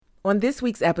On this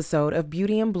week's episode of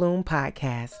Beauty and Bloom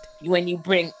podcast. When you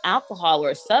bring alcohol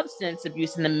or substance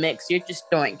abuse in the mix, you're just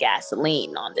throwing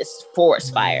gasoline on this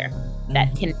forest fire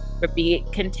that can never be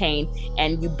contained,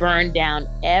 and you burn down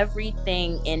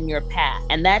everything in your path.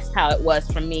 And that's how it was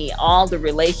for me. All the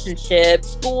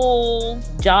relationships, school,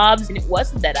 jobs, and it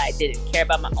wasn't that I didn't care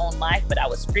about my own life, but I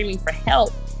was screaming for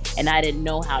help and I didn't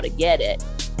know how to get it.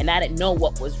 And I didn't know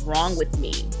what was wrong with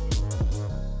me.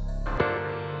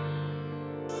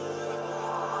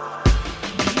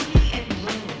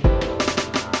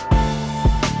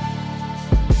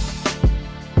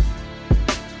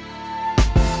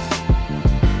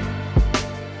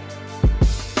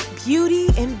 Beauty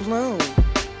and Bloom.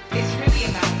 It's really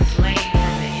about slaying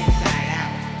from the inside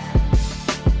out.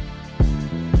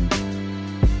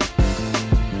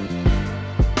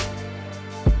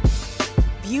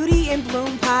 Beauty and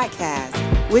Bloom podcast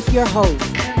with your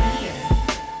host.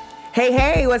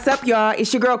 Hey, what's up, y'all?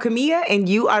 It's your girl, Camilla, and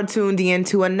you are tuned in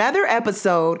to another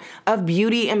episode of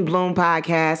Beauty and Bloom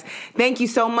podcast. Thank you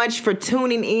so much for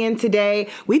tuning in today.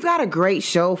 We've got a great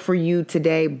show for you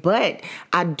today, but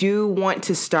I do want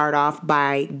to start off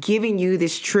by giving you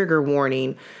this trigger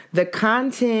warning. The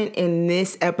content in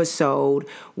this episode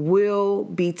will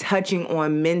be touching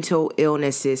on mental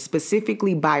illnesses,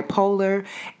 specifically bipolar,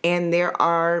 and there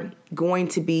are going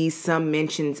to be some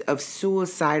mentions of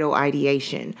suicidal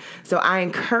ideation. So I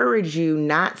encourage you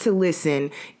not to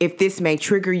listen if this may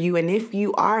trigger you. And if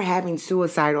you are having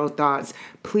suicidal thoughts,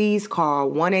 please call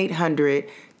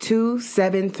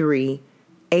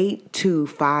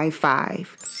 1-800-273-8255.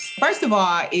 First of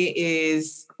all, it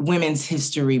is Women's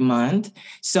History Month.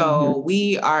 So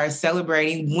we are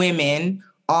celebrating women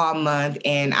all month.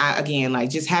 And I, again,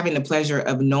 just having the pleasure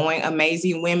of knowing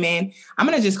amazing women. I'm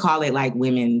going to just call it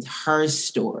Women's Her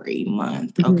Story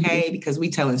Month, okay? Because we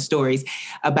telling stories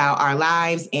about our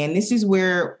lives. And this is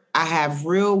where I have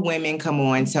real women come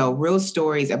on, tell real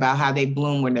stories about how they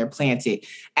bloom when they're planted.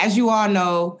 As you all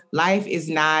know, life is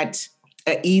not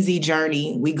an easy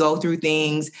journey. We go through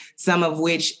things, some of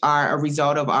which are a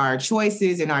result of our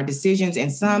choices and our decisions, and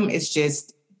some is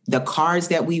just the cards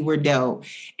that we were dealt,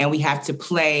 and we have to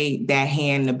play that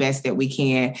hand the best that we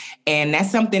can. And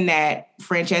that's something that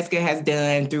Francesca has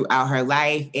done throughout her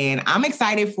life. And I'm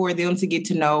excited for them to get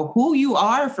to know who you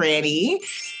are, Franny.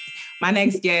 My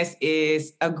next guest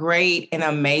is a great and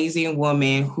amazing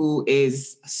woman who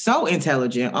is so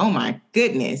intelligent. Oh my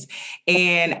goodness.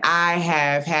 And I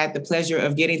have had the pleasure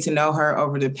of getting to know her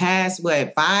over the past,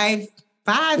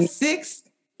 6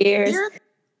 years?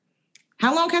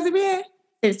 How long has it been?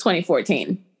 Since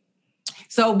 2014.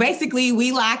 So basically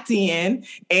we locked in,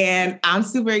 and I'm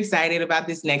super excited about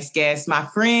this next guest, my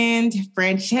friend,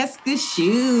 Francesca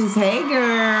Shoes. Hey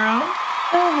girl.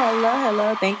 Oh,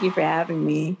 hello. Thank you for having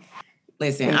me.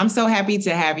 Listen, I'm so happy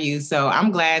to have you. So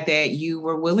I'm glad that you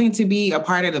were willing to be a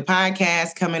part of the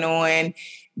podcast, coming on,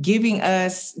 giving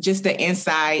us just the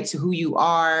insight to who you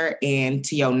are and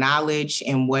to your knowledge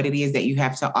and what it is that you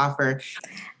have to offer.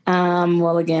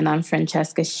 Well, again, I'm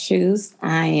Francesca Shoes.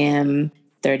 I am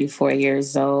 34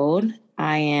 years old.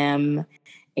 I am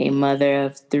a mother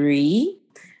of 3.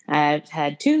 I've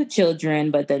had 2 children,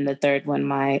 but then the third one,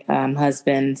 my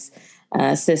husband's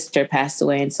sister passed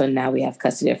away. And so now we have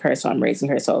custody of her. So I'm raising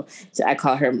her. So I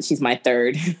call her, she's my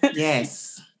third.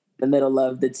 Yes. The middle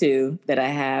of the 2 that I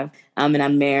have. And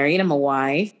I'm married. I'm a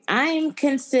wife. I'm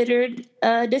considered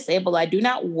disabled. I do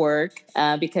not work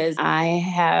because I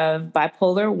have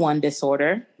bipolar 1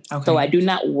 disorder. Okay. So I do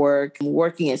not work.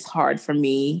 Working is hard for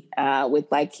me with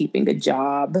keeping a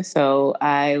job. So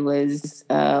I was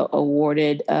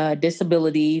awarded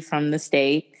disability from the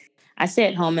state. I stay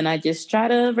at home and I just try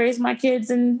to raise my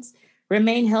kids and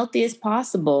remain healthy as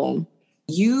possible.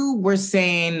 You were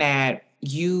saying that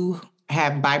you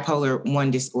have bipolar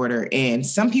 1 disorder, and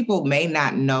some people may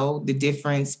not know the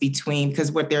difference between,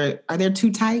 because are there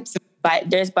 2 types?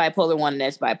 There's bipolar 1 and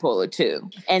there's bipolar 2.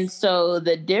 And so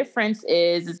the difference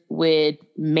is with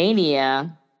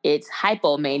mania, it's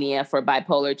hypomania for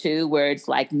bipolar 2, where it's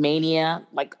mania,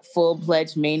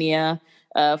 full-fledged mania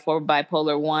for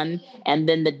bipolar 1. And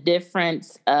then the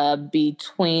difference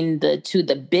between the 2,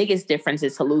 the biggest difference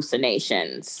is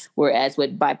hallucinations. Whereas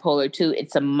with bipolar 2,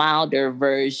 it's a milder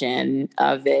version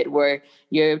of it, where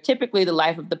you're typically the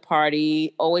life of the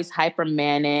party, always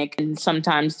hypermanic, and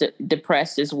sometimes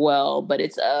depressed as well. But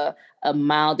it's a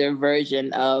milder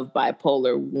version of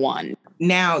bipolar 1.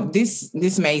 Now,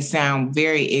 this may sound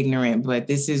very ignorant, but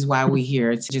this is why we're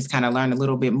here to just kind of learn a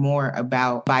little bit more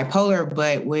about bipolar.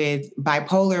 But with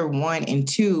bipolar 1 and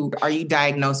 2, are you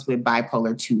diagnosed with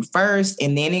bipolar 2 first,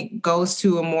 and then it goes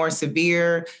to a more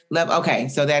severe level? Okay,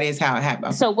 so that is how it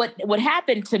happened. So what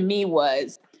happened to me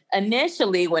was,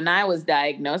 initially, when I was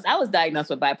diagnosed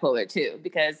with bipolar 2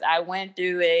 because I went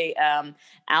through a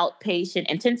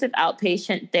intensive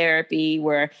outpatient therapy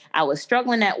where I was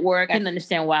struggling at work. I didn't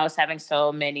understand why I was having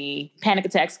so many panic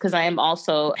attacks because I am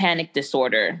also panic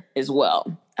disorder as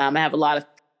well. I have a lot of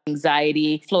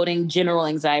anxiety, floating general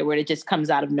anxiety, where it just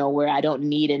comes out of nowhere. I don't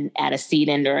need an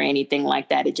antecedent or anything like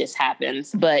that. It just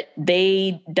happens. But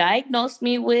they diagnosed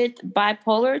me with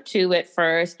bipolar 2 at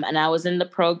first, and I was in the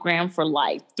program for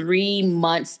like 3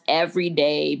 months every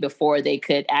day before they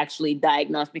could actually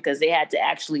diagnose, because they had to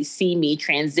actually see me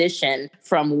transition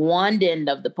from one end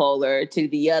of the polar to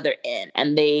the other end.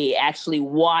 And they actually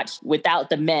watched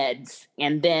without the meds.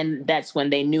 And then that's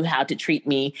when they knew how to treat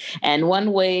me. And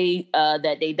one way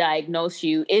that they diagnose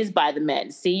you is by the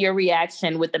meds. See your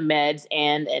reaction with the meds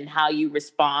and how you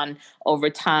respond over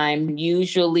time.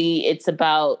 Usually it's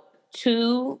about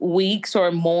 2 weeks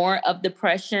or more of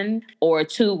depression or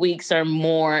 2 weeks or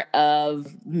more of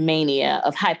mania,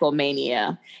 of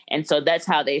hypomania. And so that's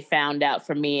how they found out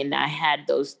for me. And I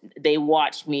had they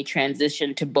watched me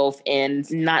transition to both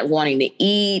ends, not wanting to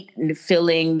eat,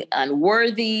 feeling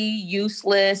unworthy,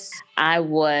 useless. I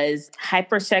was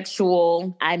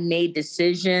hypersexual. I made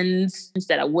decisions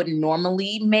that I wouldn't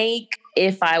normally make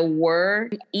if I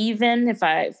were, even if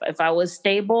I was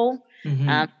stable.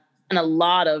 Mm-hmm. And a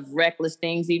lot of reckless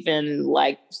things, even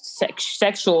like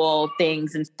sexual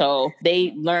things. And so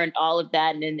they learned all of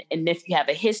that. And if you have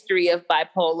a history of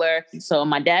bipolar, so on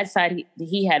my dad's side,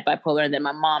 he had bipolar, and then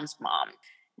my mom's mom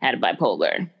had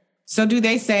bipolar. So do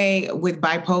they say with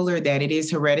bipolar that it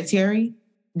is hereditary?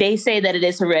 They say that it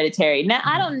is hereditary. Now,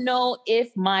 I don't know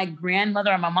if my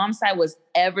grandmother on my mom's side was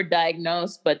ever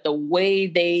diagnosed, but the way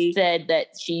they said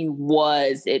that she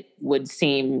was, it would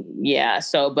seem, yeah.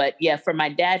 So, but yeah, for my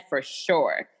dad, for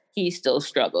sure, he still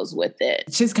struggles with it.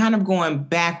 Just kind of going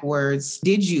backwards,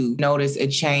 did you notice a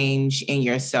change in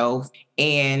yourself?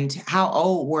 And how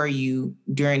old were you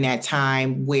during that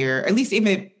time where, at least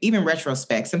even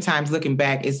retrospect, sometimes looking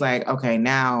back, it's like, okay,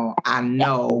 now I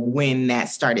know when that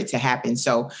started to happen.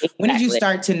 So when did you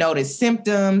start to notice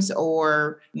symptoms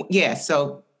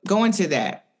so go into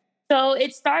that. So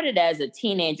it started as a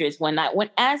teenager.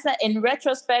 In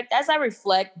retrospect, as I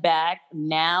reflect back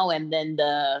now, and then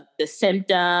the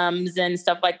symptoms and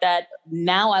stuff like that,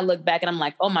 now I look back and I'm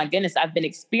like, oh my goodness, I've been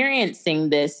experiencing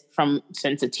this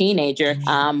since a teenager.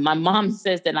 My mom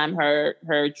says that I'm her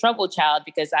trouble child,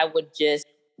 because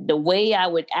the way I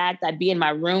would act, I'd be in my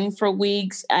room for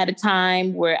weeks at a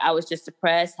time where I was just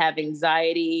depressed, have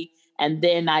anxiety, and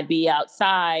then I'd be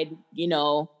outside,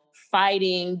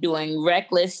 fighting, doing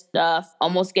reckless stuff,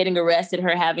 almost getting arrested,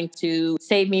 her having to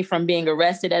save me from being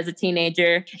arrested as a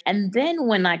teenager. And then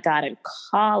when I got in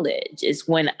college is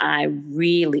when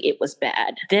it was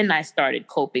bad. Then I started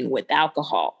coping with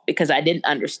alcohol because I didn't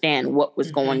understand what was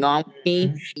going on with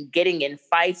me, getting in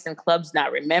fights in clubs,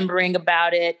 not remembering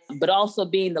about it, but also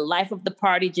being the life of the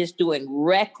party, just doing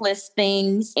reckless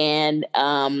things. And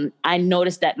I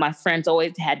noticed that my friends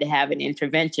always had to have an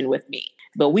intervention with me,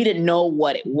 but we didn't know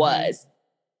what it was.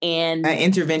 And an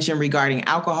intervention regarding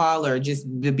alcohol or just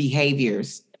the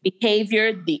behaviors?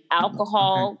 Behavior, the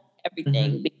alcohol,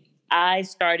 everything. Mm-hmm. I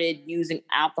started using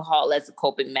alcohol as a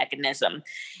coping mechanism.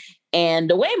 And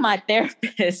the way my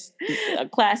therapist, a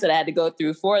class that I had to go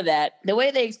through for that, the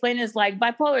way they explain it is like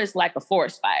bipolar is like a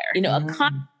forest fire. A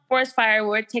constant forest fire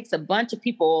where it takes a bunch of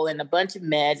people and a bunch of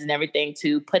meds and everything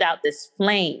to put out this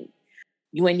flame.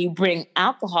 When you bring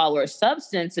alcohol or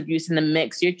substance abuse in the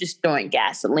mix, you're just throwing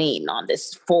gasoline on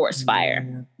this forest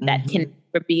fire that can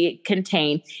never be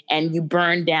contained, and you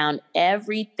burn down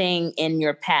everything in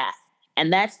your path.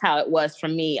 And that's how it was for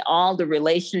me. All the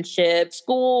relationships,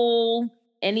 school,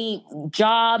 any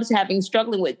jobs,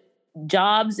 struggling with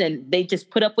jobs, and they just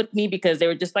put up with me because they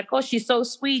were just like, oh, she's so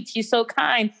sweet, she's so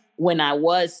kind, when I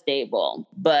was stable.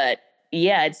 But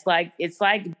yeah, it's like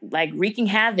wreaking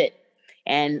havoc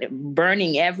and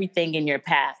burning everything in your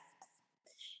path.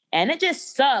 And it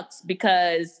just sucks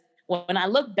because when I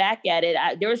look back at it,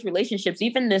 there was relationships,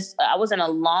 I was in a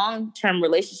long-term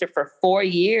relationship for 4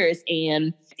 years,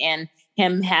 and him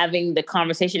him having the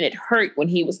conversation, it hurt when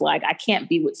he was like, I can't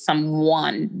be with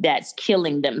someone that's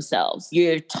killing themselves.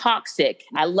 You're toxic.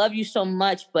 I love you so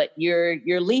much, but you're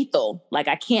lethal. Like,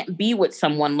 I can't be with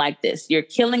someone like this. You're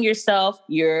killing yourself.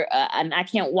 And I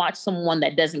can't watch someone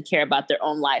that doesn't care about their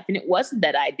own life. And it wasn't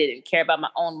that I didn't care about my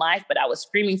own life, but I was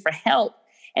screaming for help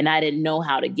and I didn't know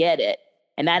how to get it.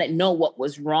 And I didn't know what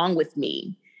was wrong with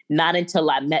me, not until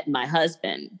I met my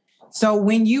husband. So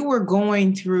when you were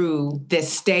going through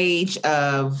this stage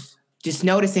of just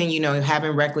noticing,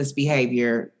 having reckless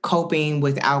behavior, coping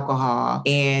with alcohol,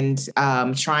 and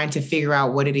trying to figure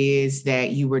out what it is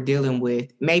that you were dealing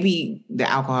with, maybe the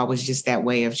alcohol was just that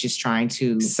way of just trying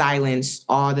to silence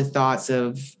all the thoughts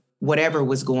of whatever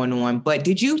was going on. But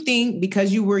did you think,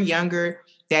 because you were younger,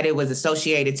 that it was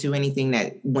associated to anything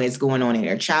that was going on in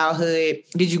your childhood?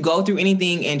 Did you go through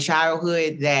anything in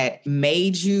childhood that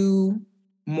made you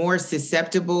more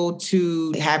susceptible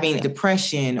to having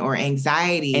depression or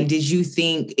anxiety? And did you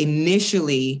think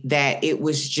initially that it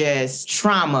was just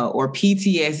trauma or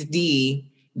PTSD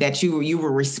that you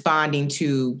were responding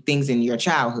to things in your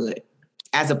childhood,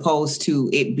 as opposed to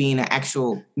it being an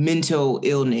actual mental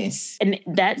illness? And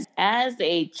that's, as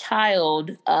a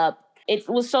child, it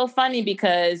was so funny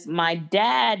because my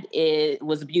dad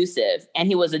was abusive and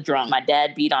he was a drunk. My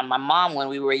dad beat on my mom when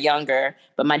we were younger,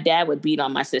 but my dad would beat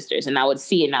on my sisters, and I would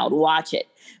see it and I would watch it.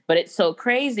 But it's so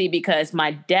crazy because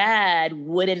my dad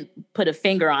wouldn't put a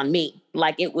finger on me.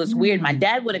 Like, it was weird. My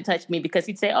dad wouldn't touch me because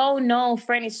he'd say, oh no,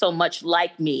 Franny's so much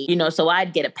like me, so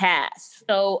I'd get a pass.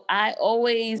 So I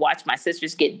always watched my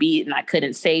sisters get beat and I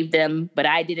couldn't save them, but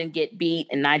I didn't get beat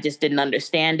and I just didn't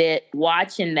understand it.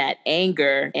 Watching that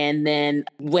anger, and then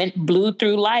blew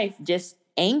through life just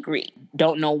angry.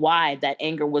 Don't know why that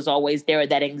anger was always there.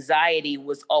 That anxiety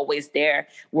was always there,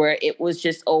 where it was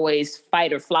just always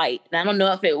fight or flight. And I don't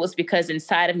know if it was because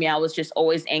inside of me, I was just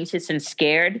always anxious and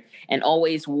scared and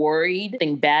always worried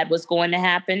something bad was going to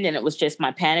happen. And it was just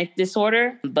my panic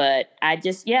disorder. But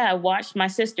I watched my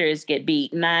sisters get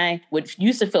beat, and I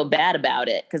used to feel bad about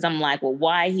it because I'm like, well,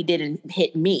 why he didn't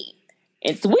hit me?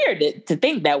 It's weird to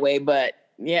think that way, but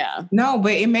yeah. No,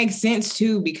 but it makes sense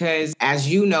too, because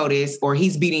as you notice, or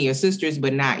he's beating your sisters,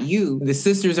 but not you, the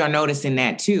sisters are noticing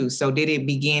that too. So did it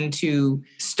begin to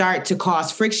start to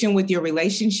cause friction with your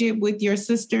relationship with your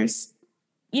sisters?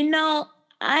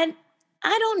 I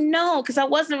don't know, because I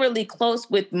wasn't really close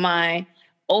with my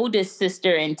oldest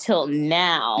sister until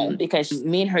now, because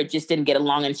me and her just didn't get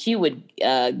along, and she would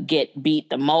get beat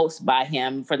the most by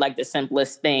him for like the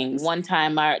simplest things. One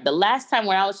time, the last time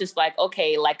where I was just like,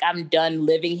 okay, like I'm done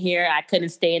living here. I couldn't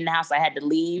stay in the house. I had to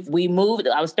leave. We moved.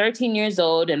 I was 13 years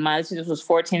old and my sister was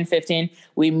 14, 15.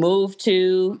 We moved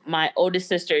to my oldest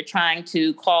sister, trying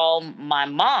to call my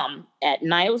mom at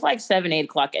night. It was like 7, 8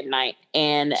 o'clock at night.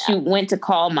 And she went to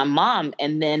call my mom.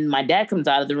 And then my dad comes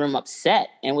out of the room upset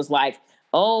and was like,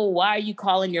 oh, why are you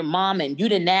calling your mom? And you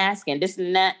didn't ask, and this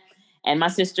and that. And my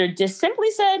sister just simply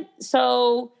said,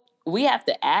 so we have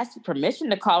to ask permission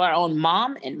to call our own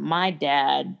mom. And my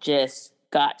dad just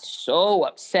got so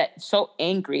upset, so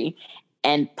angry,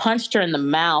 and punched her in the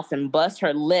mouth and bust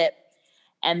her lip.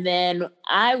 And then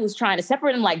I was trying to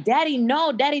separate him, like, Daddy, no.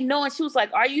 And she was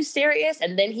like, are you serious?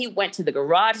 And then he went to the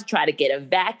garage to try to get a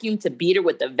vacuum to beat her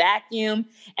with the vacuum.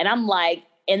 And I'm like,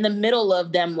 in the middle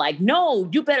of them, like, no,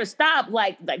 you better stop,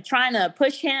 like trying to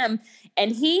push him.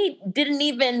 And he didn't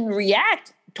even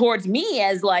react towards me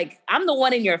as like, I'm the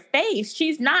one in your face.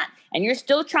 She's not. And you're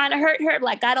still trying to hurt her.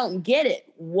 Like, I don't get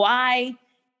it. Why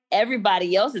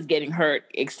everybody else is getting hurt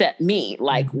except me?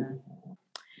 Like,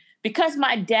 because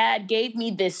my dad gave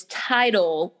me this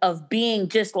title of being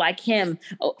just like him.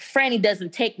 Oh, Franny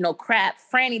doesn't take no crap.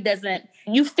 Franny doesn't.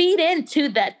 You feed into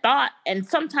that thought. And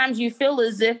sometimes you feel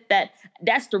as if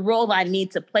that's the role I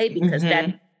need to play because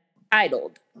that's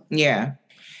titled. Yeah.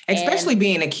 Especially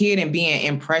being a kid and being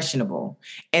impressionable.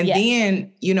 And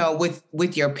then,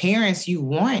 with your parents, you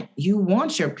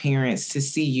want your parents to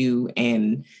see you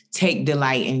and take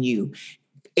delight in you.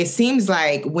 It seems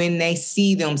like when they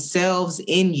see themselves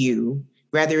in you,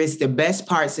 whether it's the best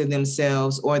parts of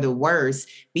themselves or the worst,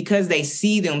 because they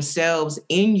see themselves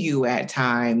in you at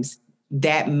times,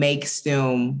 that makes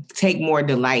them take more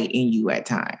delight in you at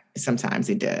times. Sometimes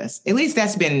it does. At least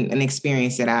that's been an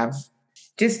experience that I've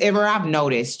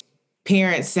noticed.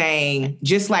 Parents saying,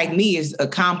 just like me is a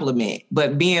compliment,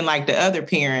 but being like the other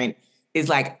parent is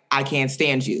like, I can't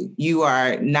stand you. You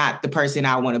are not the person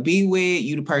I want to be with.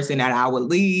 You the person that I would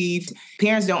leave.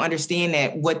 Parents don't understand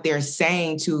that what they're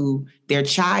saying to their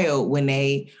child when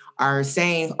they are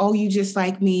saying, oh, you just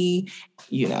like me.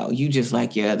 You just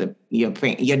like your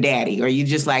daddy, or you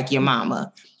just like your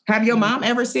mama. Have your mom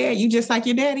ever said you just like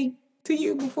your daddy? to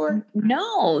you before?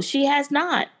 No, she has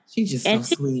not. She's just so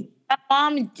sweet. My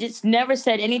mom just never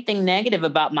said anything negative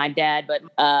about my dad, but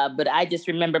I just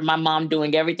remember my mom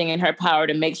doing everything in her power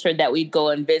to make sure that we'd go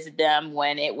and visit them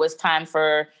when it was time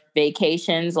for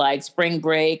vacations, like spring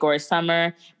break or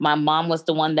summer. My mom was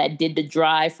the one that did the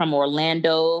drive from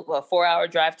Orlando, a 4-hour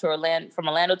drive to from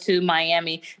Orlando to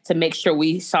Miami, to make sure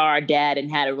we saw our dad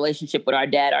and had a relationship with our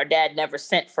dad. Our dad never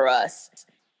sent for us,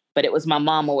 but it was my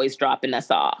mom always dropping us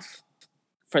off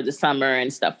for the summer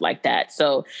and stuff like that.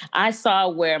 So I saw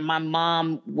where my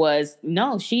mom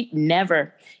he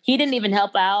didn't even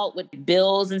help out with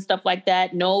bills and stuff like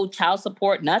that. No child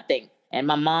support, nothing. And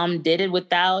my mom did it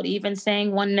without even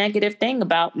saying one negative thing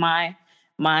about my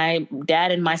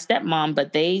dad and my stepmom,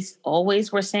 but they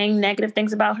always were saying negative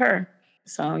things about her.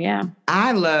 So, yeah.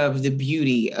 I love the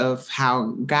beauty of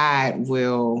how God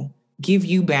will give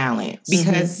you balance,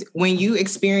 because when you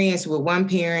experience with one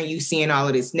parent, you seeing all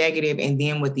of this negative, and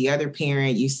then with the other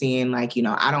parent, you seeing like,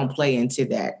 I don't play into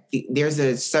that. There's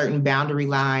a certain boundary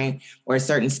line or a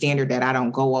certain standard that I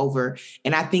don't go over.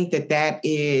 And I think that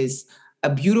is a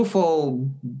beautiful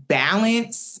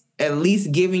balance, at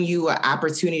least giving you an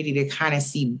opportunity to kind of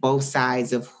see both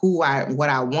sides of what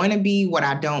I want to be, what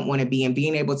I don't want to be, and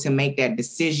being able to make that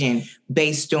decision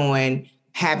based on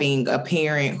having a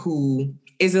parent who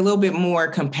is a little bit more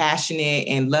compassionate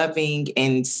and loving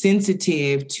and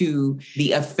sensitive to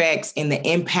the effects and the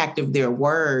impact of their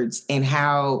words, and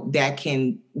how that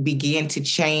can begin to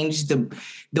change the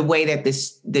way that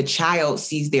the child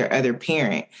sees their other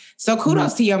parent. So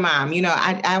kudos to your mom.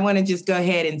 I want to just go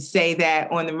ahead and say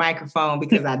that on the microphone,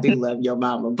 because I do love your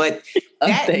mama. But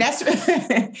that's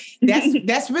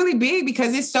really big,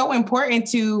 because it's so important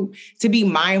to be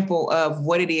mindful of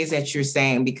what it is that you're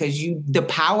saying, because the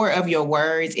power of your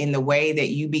words and the way that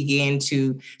you begin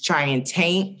to try and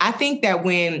taint. I think that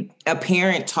when a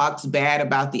parent talks bad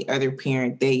about the other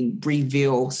parent, they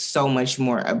reveal so much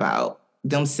more about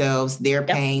themselves, their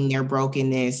pain, their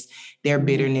brokenness, their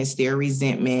bitterness, their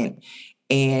resentment.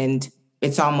 And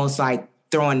it's almost like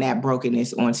throwing that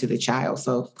brokenness onto the child.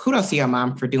 So kudos to your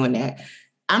mom for doing that.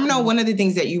 I know one of the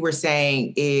things that you were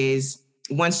saying is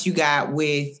once you got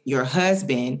with your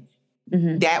husband,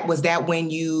 was that when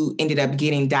you ended up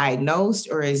getting diagnosed,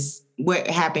 or is what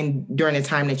happened during the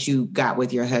time that you got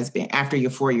with your husband after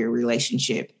your 4-year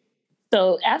relationship?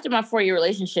 So after my 4-year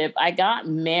relationship, I got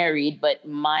married, but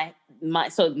my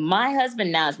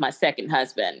husband now is my second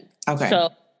husband. Okay.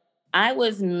 So I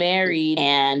was married,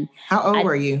 and how old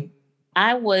were you?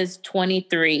 I was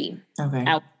 23. Okay.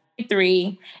 I was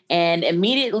 23, and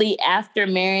immediately after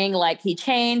marrying, like, he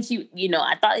changed.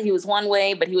 I thought he was one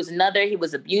way, but he was another. He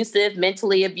was abusive,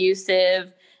 mentally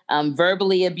abusive,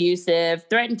 verbally abusive,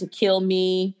 threatened to kill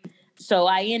me. So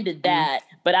I ended that.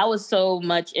 But I was so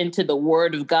much into the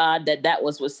word of God that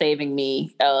was saving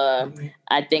me.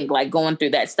 I think, like, going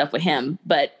through that stuff with him.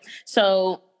 But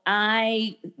so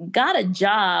I got a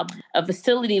job, a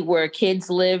facility where kids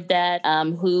lived at,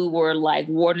 who were like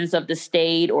wardens of the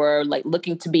state or like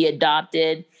looking to be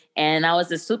adopted. And I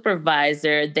was a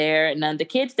supervisor there. And the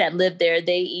kids that lived there,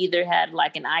 they either had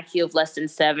like an IQ of less than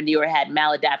 70 or had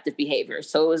maladaptive behavior.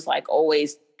 So it was like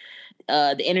always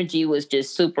the energy was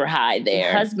just super high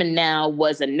there. My husband now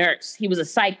was a nurse. He was a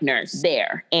psych nurse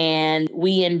there. And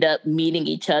we end up meeting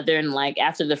each other. And like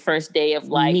after the first day of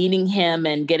like meeting him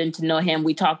and getting to know him,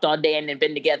 we talked all day and have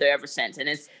been together ever since. And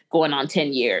it's going on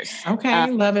 10 years.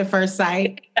 Okay. Love at first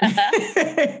sight.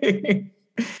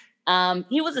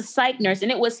 He was a psych nurse, and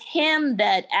it was him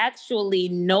that actually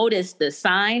noticed the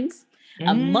signs.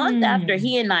 A month after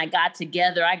he and I got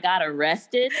together, I got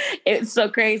arrested. It's so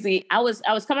crazy. I was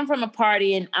coming from a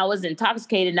party and I was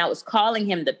intoxicated, and I was calling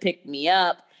him to pick me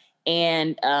up.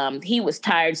 And he was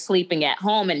tired sleeping at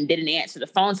home and didn't answer the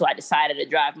phone. So I decided to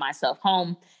drive myself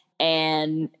home.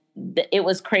 And it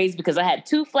was crazy because I had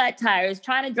 2 flat tires,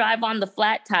 trying to drive on the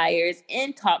flat tires,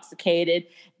 intoxicated.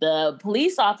 The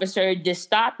police officer just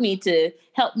stopped me to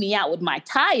help me out with my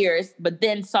tires, but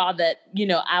then saw that,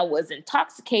 I was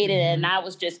intoxicated and I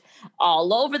was just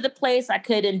all over the place. I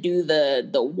couldn't do the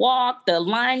walk, the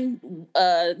line,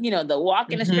 the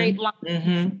walk in a straight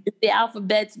line, the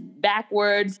alphabets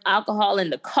backwards, alcohol in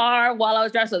the car while I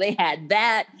was driving. So they had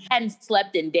that. I hadn't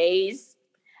slept in days.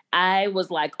 I was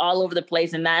like all over the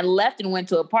place, and I left and went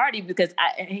to a party because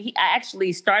I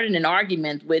actually started an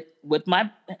argument with my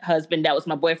husband. That was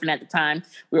my boyfriend at the time.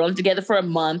 We were only together for a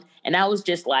month, and I was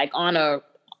just like I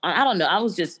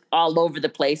was just all over the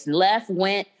place, and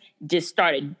went, just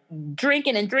started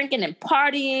drinking and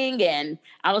partying. And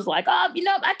I was like,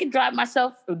 I could drive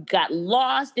myself. Got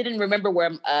lost. Didn't remember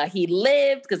where he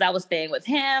lived because I was staying with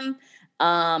him.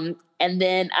 And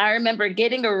then I remember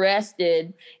getting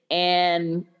arrested,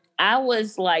 and I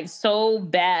was like so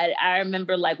bad. I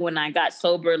remember like when I got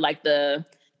sober, like the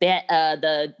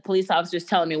police officers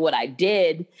telling me what I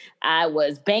did. I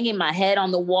was banging my head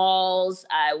on the walls.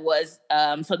 I was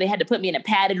so they had to put me in a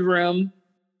padded room.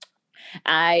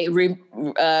 I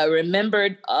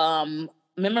remembered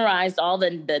memorized all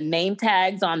the name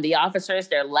tags on the officers,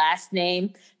 their last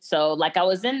name. So like I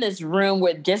was in this room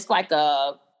with just like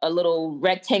a little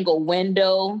rectangle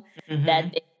window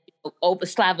that they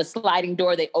have a sliding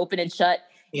door, they open and shut.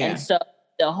 Yeah. And so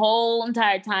the whole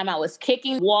entire time I was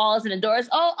kicking walls and the doors.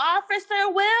 Oh,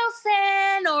 Officer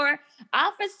Wilson or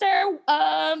Officer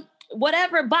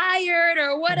whatever Byard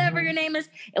or whatever your name is,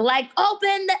 like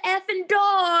open the effing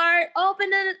door,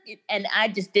 and I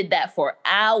just did that for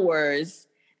hours.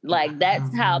 Like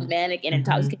that's how manic and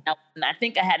intoxicated I was. And I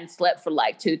think I hadn't slept for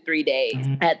like 2-3 days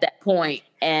at that point.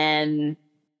 And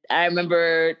I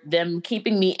remember them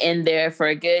keeping me in there for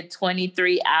a good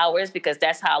 23 hours because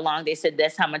that's how long they said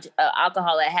that's how much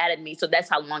alcohol I had in me. So that's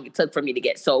how long it took for me to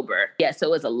get sober. Yeah, so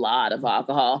it was a lot of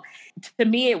alcohol. To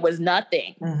me, it was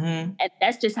nothing. And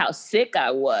that's just how sick I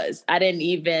was. I didn't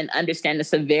even understand the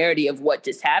severity of what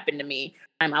just happened to me.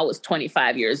 I was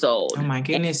 25 years old. Oh my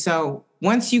goodness. So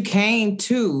once you came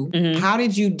to, how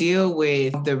did you deal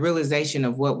with the realization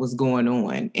of what was going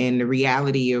on and the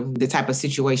reality of the type of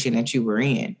situation that you were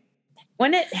in?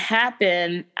 When it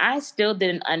happened, I still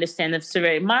didn't understand the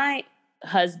severity. My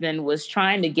husband was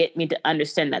trying to get me to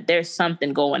understand that there's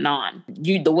something going on.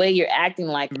 The way you're acting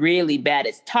like really bad,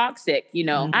 it's toxic, you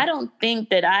know. I don't think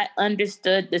that I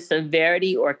understood the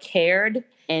severity or cared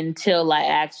until I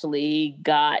actually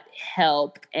got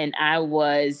help, and I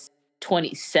was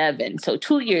 27. So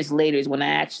 2 years later is when I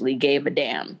actually gave a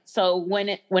damn. So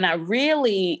when I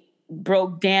really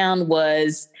broke down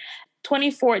was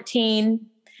 2014.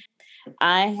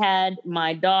 I had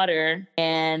my daughter,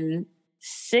 and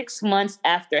 6 months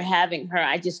after having her,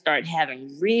 I just started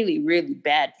having really, really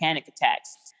bad panic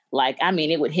attacks. Like, I mean,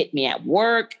 it would hit me at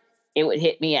work. It would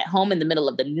hit me at home in the middle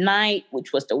of the night,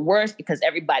 which was the worst because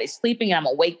everybody's sleeping. I'm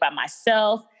awake by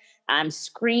myself. I'm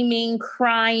screaming,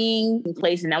 crying,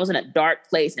 and I was in a dark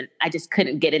place, and I just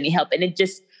couldn't get any help. And it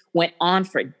just went on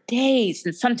for days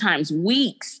and sometimes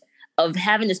weeks of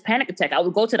having this panic attack. I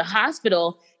would go to the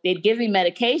hospital. They'd give me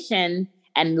medication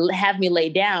and have me lay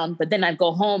down, but then I'd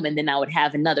go home and then I would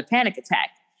have another panic attack.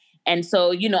 And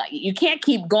so, you know, you can't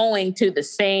keep going to the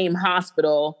same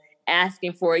hospital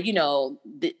asking for, you know,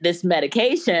 this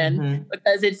medication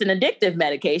because it's an addictive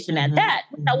medication at that.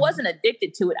 I wasn't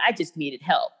addicted to it. I just needed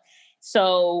help.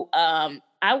 So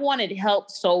I wanted help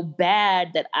so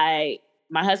bad that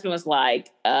my husband was like,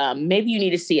 maybe you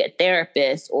need to see a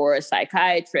therapist or a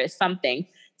psychiatrist, something.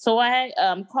 So I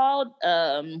called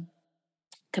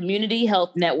Community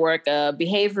Health Network,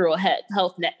 Behavioral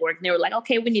Health Network. And they were like,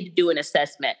 okay, we need to do an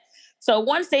assessment. So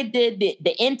once they did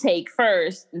the intake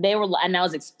first, and I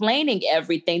was explaining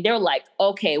everything. They were like,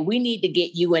 okay, we need to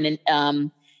get you in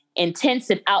an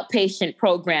intensive outpatient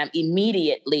program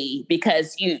immediately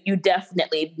because you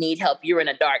definitely need help. You're in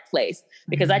a dark place.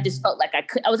 Because I just felt like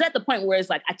I was at the point where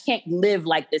it's like, I can't live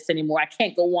like this anymore. I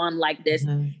can't go on like this.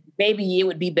 Maybe it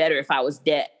would be better if I was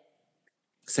dead.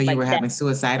 So you were having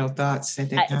suicidal thoughts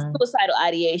at that time? Suicidal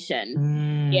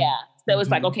ideation. Yeah. So it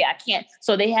was like, okay, I can't.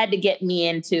 So they had to get me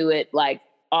into it like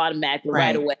automatically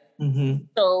right away.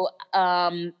 So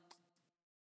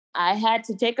I had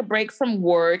to take a break from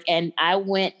work, and I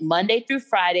went Monday through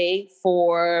Friday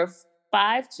for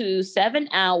 5 to 7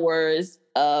 hours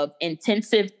of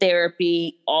intensive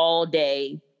therapy all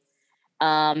day.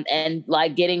 And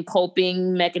like getting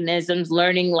coping mechanisms,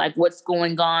 learning like what's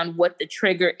going on, what the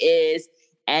trigger is.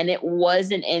 And it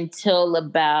wasn't until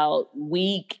about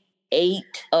week 8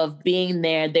 of being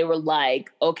there, they were like,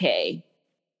 okay,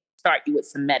 start you with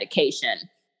some medication.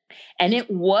 And it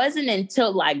wasn't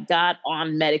until I got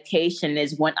on medication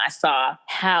is when I saw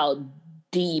how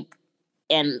deep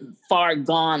and far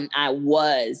gone I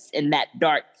was in that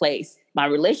dark place. My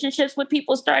relationships with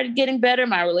people started getting better.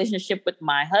 My relationship with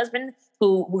my husband,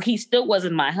 who he still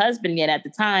wasn't my husband yet at the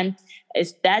time,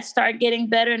 that started getting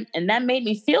better. And that made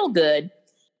me feel good.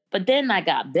 But then I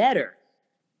got better.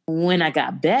 When I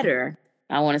got better,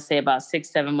 I want to say about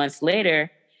 6-7 months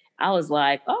later, I was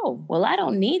like, oh, well, I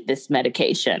don't need this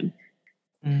medication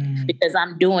because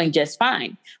I'm doing just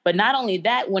fine. But not only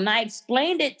that, when I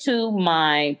explained it to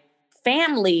my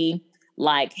family,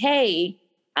 like, hey,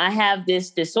 I have this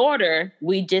disorder.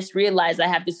 We just realized I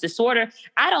have this disorder.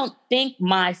 I don't think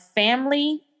my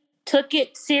family took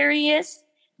it serious.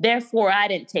 Therefore, I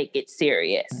didn't take it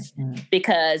serious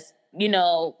because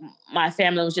my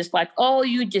family was just like, oh,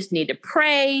 you just need to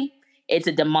pray. It's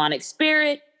a demonic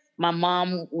spirit. My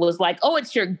mom was like, oh,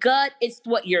 it's your gut. It's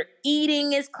what you're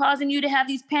eating is causing you to have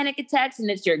these panic attacks.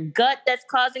 And it's your gut that's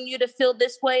causing you to feel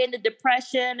this way and the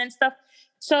depression and stuff.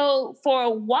 So for a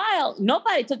while,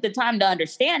 nobody took the time to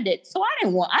understand it. So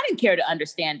I didn't care to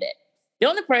understand it. The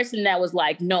only person that was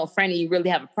like, no, Franny, you really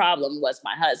have a problem was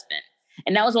my husband.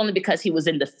 And that was only because he was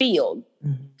in the field.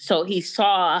 Mm-hmm. So he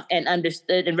saw and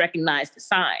understood and recognized the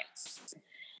signs.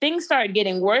 Things started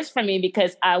getting worse for me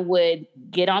because I would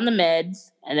get on the meds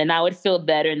and then I would feel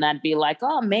better and I'd be like,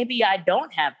 oh, maybe I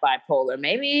don't have bipolar.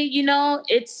 Maybe,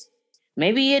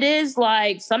 maybe it is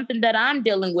like something that I'm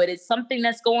dealing with. It's something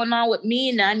that's going on with me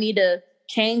and I need to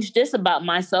change this about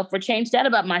myself or change that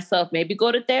about myself. Maybe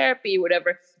go to therapy or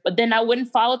whatever. But then I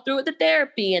wouldn't follow through with the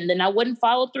therapy and then I wouldn't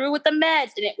follow through with the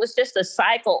meds. And it was just a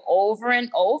cycle over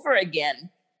and over again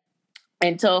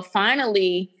until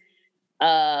finally,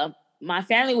 my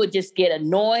family would just get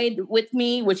annoyed with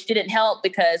me, which didn't help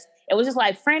because it was just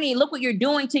like, Franny, look what you're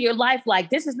doing to your life.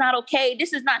 Like, this is not okay.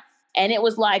 This is not. And it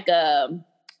was like the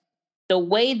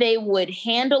way they would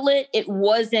handle it, it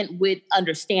wasn't with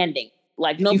understanding.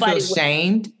 Like nobody. You feel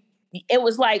shamed? It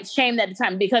was like shamed at the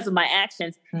time because of my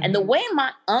actions. Mm-hmm. And the way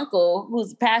my uncle,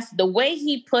 who's pastor, the way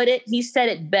he put it, he said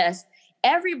it best.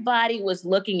 Everybody was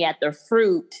looking at the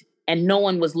fruit and no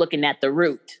one was looking at the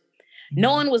root.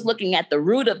 No one was looking at the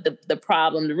root of the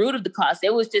problem, the root of the cause.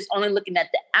 It was just only looking at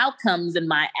the outcomes and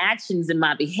my actions and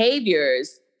my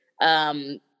behaviors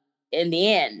in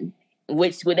the end,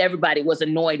 which everybody was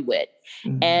annoyed with.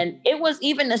 Mm-hmm. And it was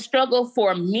even a struggle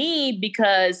for me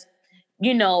because,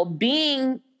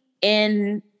 being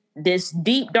in this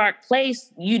deep, dark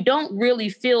place, you don't really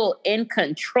feel in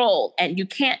control and you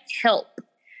can't help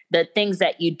the things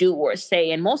that you do or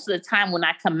say. And most of the time when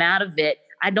I come out of it,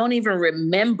 I don't even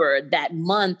remember that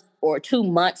month or 2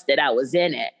 months that I was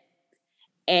in it.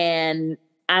 And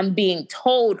I'm being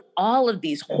told all of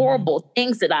these horrible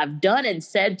things that I've done and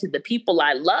said to the people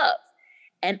I love.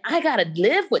 And I got to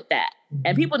live with that.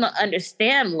 And people don't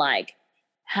understand like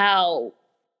how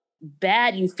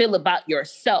bad you feel about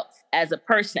yourself as a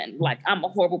person. Like, I'm a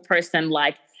horrible person.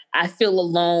 Like, I feel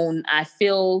alone. I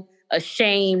feel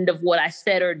ashamed of what I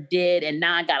said or did. And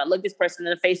now I got to look this person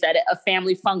in the face at a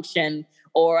family function,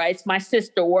 or it's my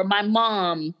sister or my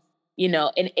mom,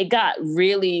 and it got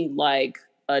really like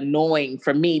annoying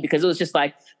for me because it was just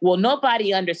like, well,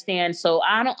 nobody understands. So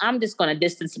I'm just going to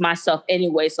distance myself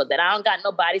anyway, so that I don't got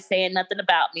nobody saying nothing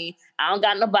about me. I don't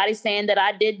got nobody saying that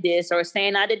I did this or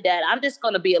saying I did that. I'm just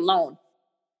going to be alone.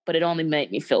 But it only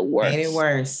made me feel worse. Made it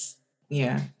worse.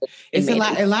 Yeah. It's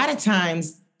a lot of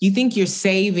times you think you're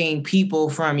saving people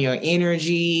from your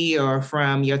energy or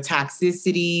from your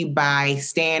toxicity by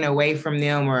staying away from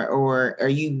them, or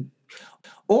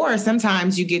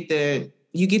sometimes you get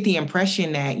the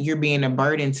impression that you're being a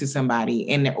burden to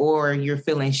somebody or you're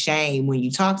feeling shame when you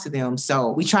talk to them.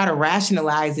 So we try to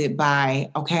rationalize it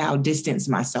by, okay, I'll distance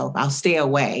myself. I'll stay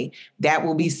away. That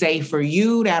will be safe for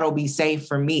you. That'll be safe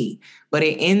for me. But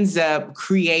it ends up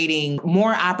creating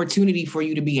more opportunity for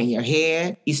you to be in your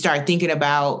head. You start thinking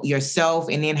about yourself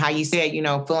and then how you said,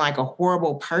 feeling like a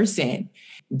horrible person.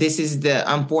 This is the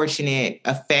unfortunate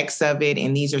effects of it.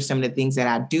 And these are some of the things that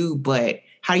I do. But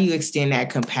how do you extend that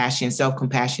compassion,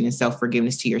 self-compassion, and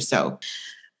self-forgiveness to yourself?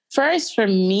 First, for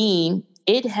me,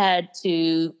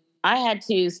 I had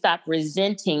to stop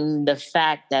resenting the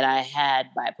fact that I had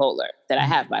bipolar, that I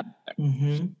have bipolar.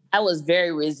 Mm-hmm. I was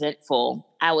very resentful.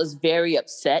 I was very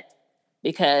upset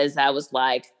because I was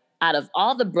like, out of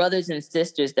all the brothers and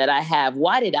sisters that I have,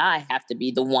 why did I have to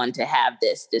be the one to have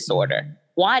this disorder? Mm-hmm.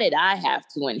 Why did I have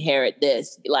to inherit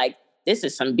this? Like, this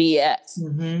is some BS.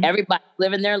 Mm-hmm. Everybody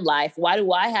living their life. Why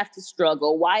do I have to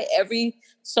struggle? Why every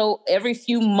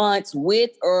few months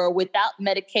with or without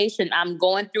medication, I'm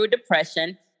going through a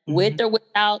depression. Mm-hmm. With or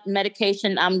without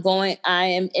medication, I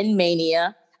am in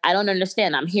mania. I don't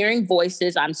understand. I'm hearing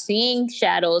voices. I'm seeing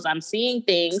shadows. I'm seeing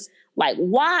things. Like,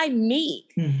 why me?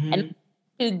 Mm-hmm. And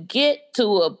to get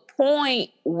to a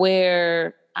point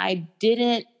where I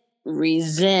didn't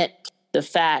resent the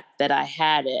fact that I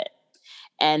had it.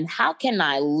 And how can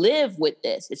I live with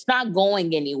this? It's not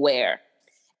going anywhere.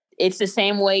 It's the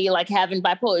same way you like having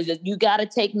bipolar. You got to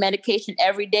take medication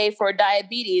every day for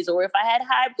diabetes, or if I had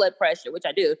high blood pressure, which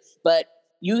I do, but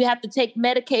you have to take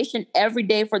medication every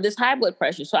day for this high blood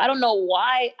pressure. So I don't know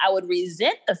why I would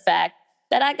resent the fact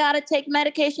that I got to take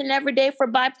medication every day for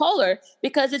bipolar,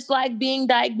 because it's like being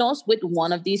diagnosed with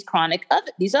one of these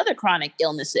other chronic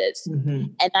illnesses. Mm-hmm.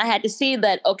 And I had to see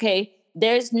that, okay,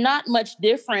 there's not much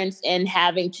difference in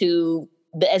having to,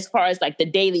 as far as like the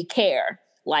daily care.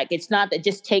 Like, it's not that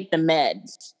just take the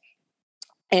meds,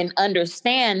 and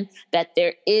understand that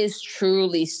there is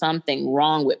truly something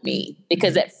wrong with me.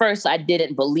 Because at first I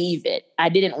didn't believe it. I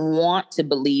didn't want to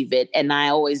believe it. And I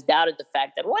always doubted the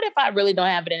fact that what if I really don't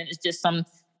have it and it's just some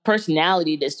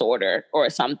personality disorder or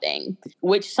something,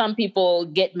 which some people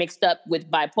get mixed up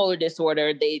with bipolar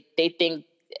disorder. They think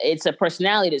it's a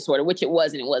personality disorder, which it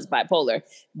wasn't. It was bipolar.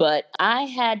 But I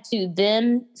had to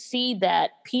then see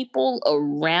that people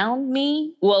around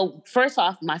me, well, first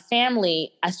off, my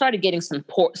family, I started getting some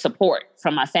support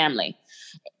from my family.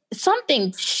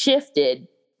 Something shifted.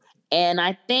 And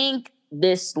I think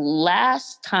this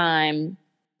last time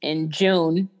in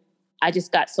June, I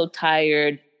just got so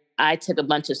tired. I took a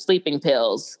bunch of sleeping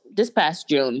pills this past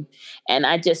June, and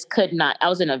I just could not. I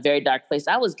was in a very dark place.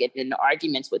 I was getting into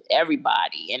arguments with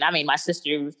everybody. And I mean, my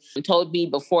sister told me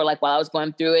before, like while I was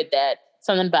going through it, that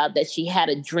something about that she had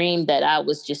a dream that I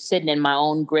was just sitting in my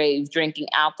own grave, drinking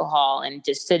alcohol and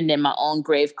just sitting in my own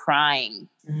grave crying,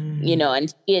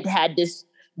 and it had this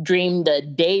dream the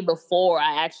day before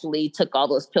I actually took all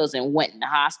those pills and went in the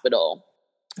hospital.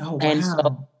 Oh, wow. And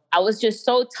so I was just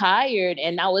so tired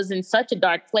and I was in such a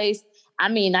dark place. I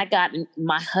mean,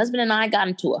 my husband and I got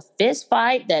into a fist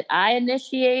fight that I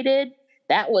initiated.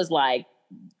 That was like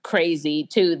crazy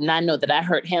too. And I know that I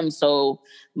hurt him so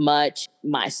much.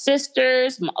 My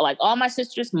sisters, like all my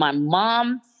sisters, my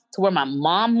mom, to where my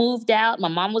mom moved out. My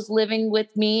mom was living with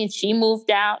me and she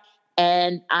moved out.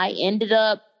 And I ended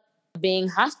up being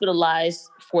hospitalized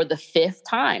for the 5th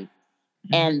time.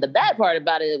 And the bad part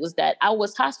about it was that I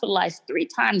was hospitalized 3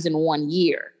 times in 1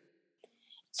 year.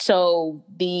 So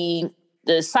the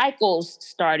cycles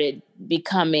started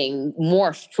becoming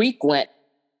more frequent.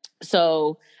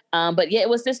 So, but yeah, it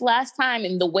was this last time.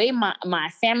 And the way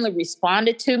my family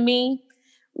responded to me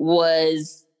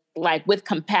was like with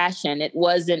compassion. It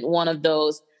wasn't one of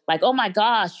those like, oh my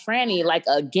gosh, Franny, like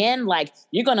again, like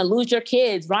you're going to lose your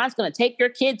kids. Ron's going to take your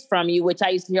kids from you, which I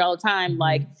used to hear all the time.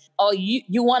 Like, oh,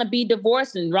 you want to be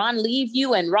divorced and Ron leave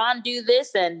you and Ron do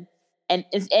this. And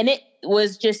it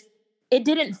was just, it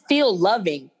didn't feel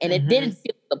loving and it didn't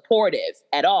feel supportive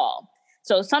at all.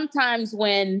 So sometimes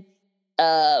when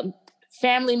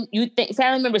family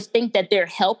members think that they're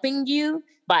helping you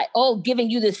by, giving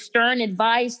you this stern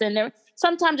advice, and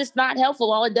sometimes it's not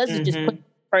helpful. All it does is just put the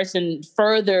person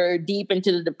further deep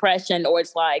into the depression, or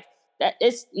it's like that.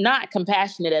 It's not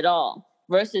compassionate at all.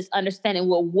 Versus understanding,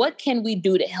 well, what can we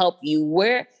do to help you?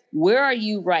 Where are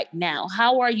you right now?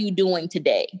 How are you doing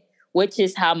today? Which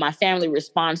is how my family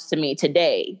responds to me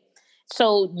today.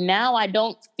 So now I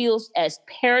don't feel as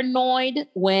paranoid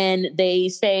when they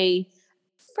say,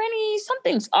 Franny,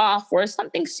 something's off or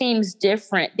something seems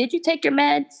different. Did you take your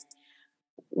meds?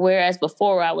 Whereas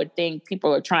before I would think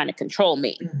people are trying to control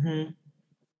me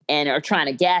and are trying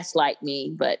to gaslight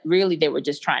me, but really they were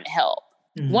just trying to help.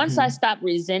 Once I stopped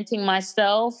resenting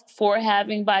myself for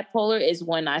having bipolar is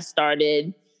when I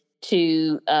started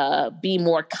to be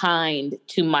more kind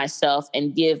to myself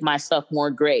and give myself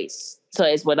more grace. So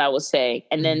is what I would say.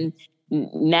 And then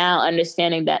now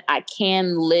understanding that I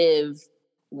can live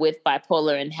with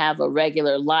bipolar and have a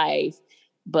regular life,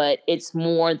 but it's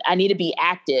more, I need to be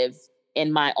active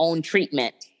in my own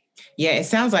treatment. Yeah, it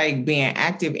sounds like being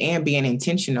active and being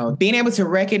intentional, being able to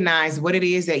recognize what it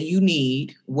is that you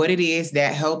need, what it is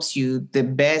that helps you, the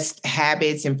best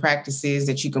habits and practices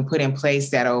that you can put in place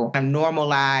that'll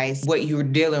normalize what you're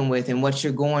dealing with and what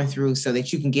you're going through so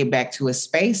that you can get back to a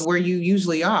space where you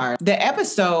usually are. The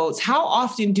episodes, how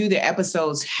often do the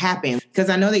episodes happen? Because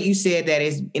I know that you said that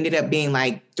it ended up being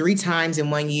like 3 times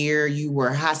in 1 year you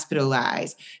were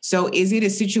hospitalized. So is it a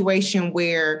situation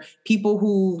where people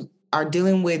who are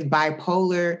dealing with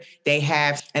bipolar, they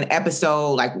have an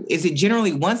episode, like, is it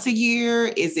generally once a year?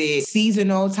 Is it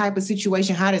seasonal type of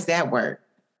situation? How does that work?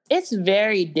 It's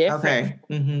very different.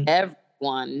 Okay.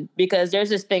 Everyone, because there's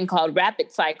this thing called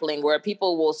rapid cycling where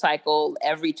people will cycle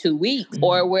every 2 weeks.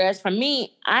 Or whereas for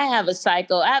me, I have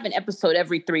an episode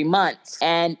every 3 months.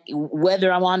 And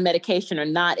whether I'm on medication or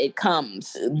not, it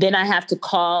comes. Then I have to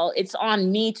call. It's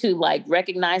on me to like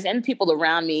recognize, and people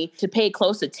around me to pay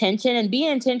close attention and be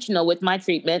intentional with my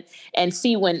treatment and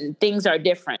see when things are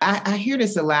different. I hear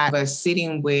this a lot, of us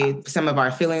sitting with some of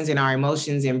our feelings and our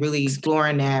emotions and really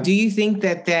exploring that. Do you think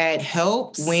that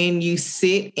helps when you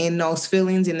sit in those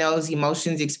feelings and those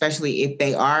emotions, especially if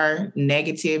they are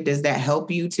negative? Does that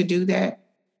help you to do that?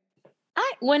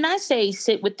 When I say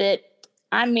sit with it,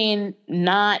 I mean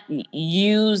not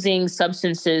using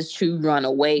substances to run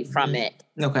away from it.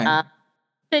 Okay.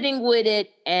 Sitting with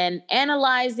it and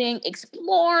analyzing,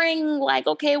 exploring, like,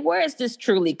 okay, where is this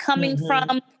truly coming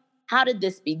from? How did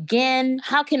this begin?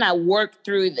 How can I work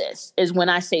through this is when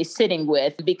I say sitting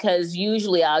with, because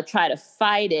usually I'll try to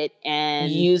fight it and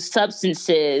use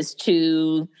substances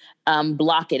to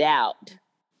block it out.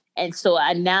 And so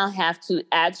I now have to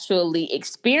actually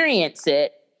experience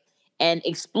it and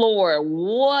explore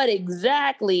what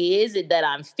exactly is it that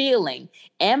I'm feeling.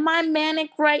 Am I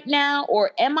manic right now,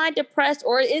 or am I depressed,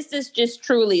 or is this just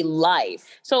truly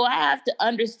life? So I have to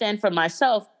understand for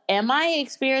myself, am I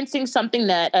experiencing something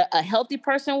that a healthy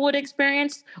person would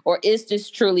experience, or is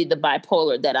this truly the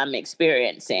bipolar that I'm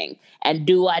experiencing? And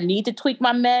do I need to tweak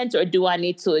my meds, or do I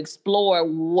need to explore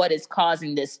what is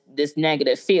causing this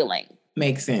negative feeling?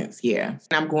 Makes sense. Yeah. And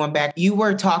I'm going back. You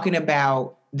were talking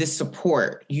about the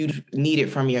support you needed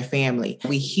from your family.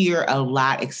 We hear a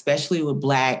lot, especially with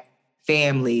Black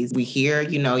families. We hear,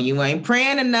 you ain't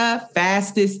praying enough,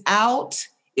 fast this out.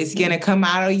 It's going to come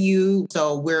out of you.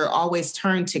 So we're always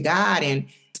turned to God. And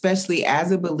especially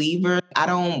as a believer, I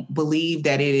don't believe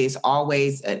that it is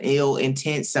always an ill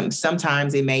intent.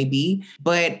 Sometimes it may be,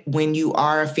 but when you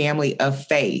are a family of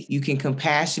faith, you can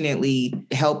compassionately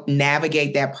help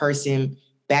navigate that person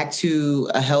back to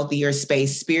a healthier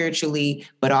space spiritually,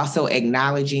 but also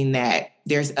acknowledging that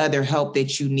there's other help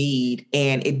that you need.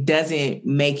 And it doesn't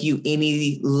make you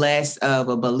any less of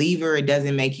a believer. It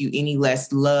doesn't make you any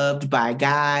less loved by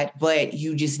God, but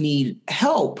you just need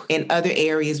help in other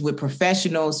areas with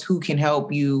professionals who can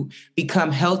help you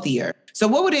become healthier. So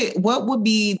what would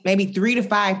be maybe 3 to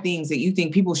 5 things that you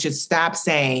think people should stop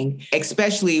saying,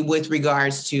 especially with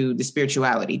regards to the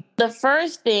spirituality? The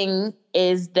first thing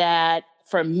is that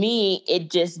for me, it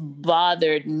just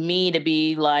bothered me to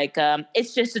be like,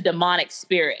 it's just a demonic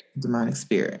spirit. Demonic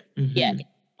spirit. Mm-hmm. Yeah,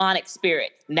 demonic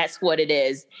spirit. And that's what it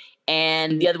is.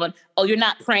 And the other one, oh, you're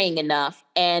not praying enough.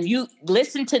 And you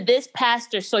listen to this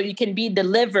pastor so you can be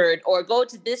delivered, or go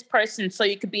to this person so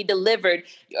you can be delivered,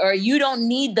 or you don't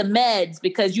need the meds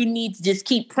because you need to just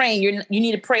keep praying. You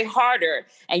need to pray harder,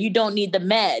 and you don't need the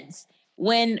meds.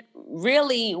 When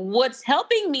really what's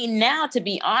helping me now, to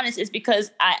be honest, is because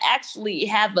I actually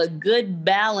have a good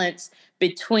balance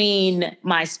between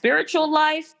my spiritual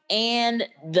life and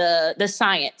the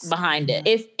science behind it.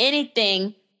 If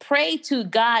anything, pray to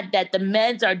God that the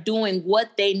meds are doing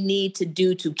what they need to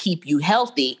do to keep you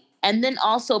healthy. And then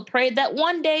also pray that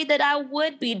one day that I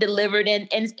would be delivered, and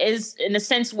is in a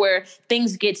sense where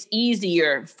things gets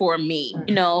easier for me.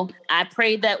 I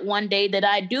pray that one day that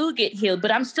I do get healed,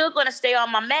 but I'm still going to stay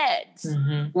on my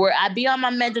meds, where I be on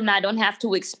my meds and I don't have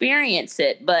to experience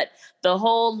it. But the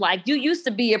whole, like, you used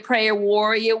to be a prayer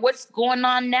warrior. What's going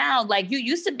on now? Like, you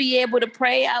used to be able to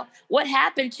pray out. What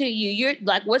happened to you? You're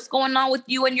like, what's going on with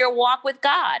you and your walk with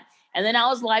God? And then I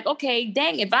was like, okay,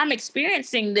 dang, if I'm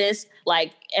experiencing this,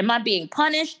 like, am I being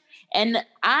punished? And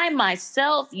I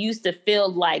myself used to feel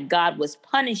like God was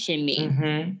punishing me.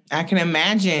 Mm-hmm. I can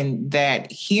imagine that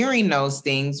hearing those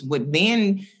things would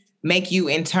then make you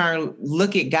in turn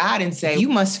look at God and say, you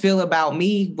must feel about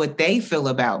me what they feel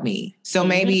about me. So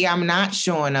maybe I'm not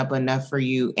showing up enough for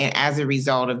you. And as a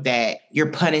result of that,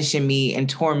 you're punishing me and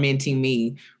tormenting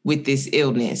me with this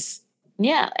illness.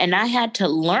 Yeah. And I had to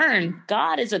learn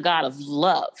God is a God of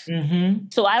love. Mm-hmm.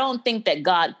 So I don't think that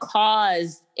God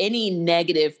caused any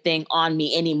negative thing on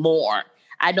me anymore.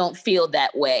 I don't feel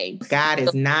that way. God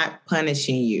is not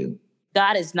punishing you.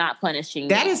 God is not punishing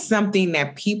That me. is something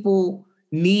that people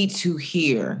need to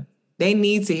hear. They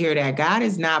need to hear that God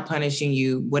is not punishing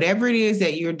you. Whatever it is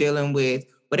that you're dealing with,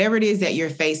 whatever it is that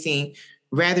you're facing,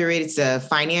 whether it's a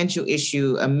financial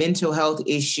issue, a mental health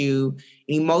issue,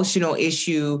 an emotional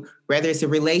issue, whether it's a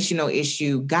relational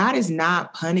issue, God is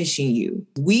not punishing you.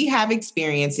 We have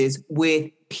experiences with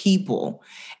people,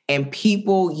 and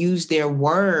people use their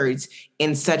words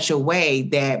in such a way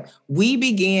that we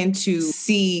begin to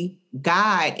see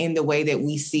God in the way that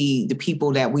we see the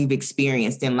people that we've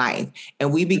experienced in life.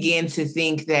 And we begin to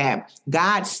think that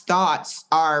God's thoughts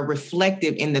are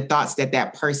reflective in the thoughts that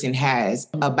that person has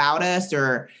about us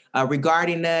or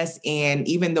regarding us, and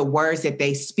even the words that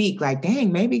they speak, like,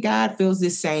 dang, maybe God feels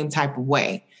this same type of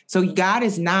way. So God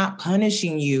is not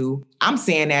punishing you. I'm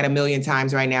saying that a million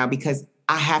times right now because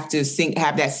I have to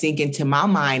have that sink into my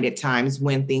mind at times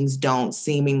when things don't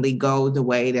seemingly go the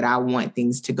way that I want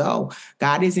things to go.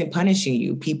 God isn't punishing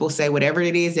you. People say whatever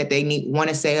it is that they want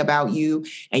to say about you,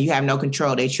 and you have no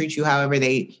control. They treat you however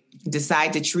they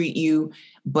decide to treat you,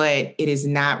 but it is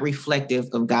not reflective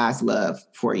of God's love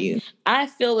for you. I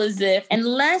feel as if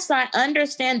unless I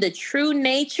understand the true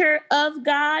nature of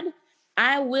God,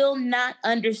 I will not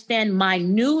understand my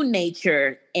new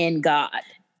nature in God.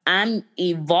 I'm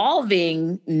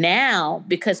evolving now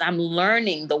because I'm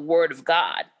learning the word of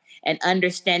God. and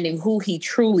understanding who he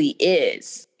truly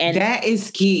is. And that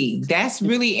is key. That's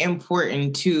really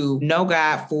important to know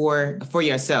God for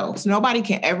yourself. So nobody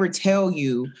can ever tell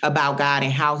you about God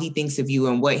and how he thinks of you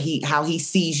and how he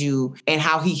sees you and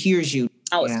how he hears you.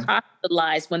 I was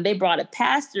hospitalized when they brought a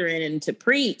pastor in to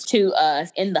preach to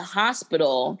us in the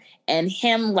hospital, and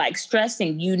him like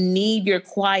stressing, you need your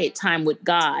quiet time with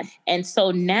God. And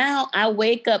so now I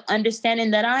wake up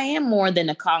understanding that I am more than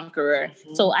a conqueror.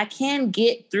 Mm-hmm. So I can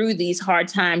get through these hard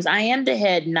times. I am the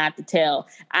head, not the tail.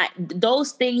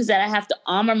 Those things that I have to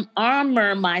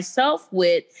armor myself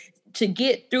with to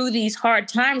get through these hard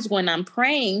times when I'm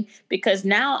praying, because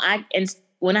now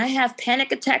when I have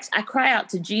panic attacks, I cry out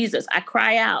to Jesus. I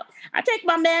cry out. I take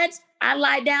my meds, I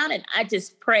lie down, and I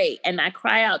just pray, and I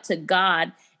cry out to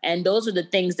God. And those are the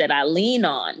things that I lean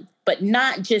on, but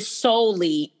not just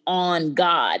solely on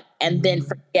God and then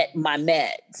forget my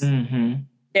meds. Mm-hmm.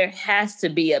 There has to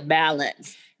be a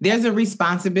balance. There's a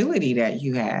responsibility that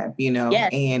you have, yes.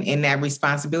 And in that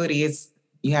responsibility,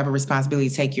 you have a responsibility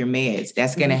to take your meds.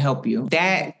 That's going to help you.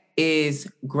 That is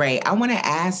great. I want to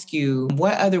ask you,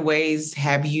 what other ways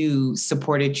have you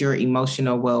supported your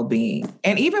emotional well-being,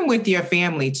 and even with your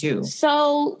family too?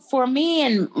 So for me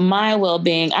and my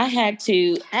well-being, I had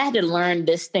to learn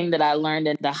this thing that I learned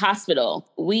in the hospital.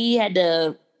 We had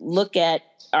to look at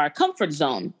our comfort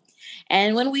zone.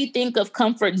 And when we think of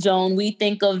comfort zone, we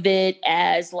think of it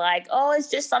as like, oh, it's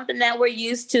just something that we're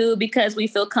used to because we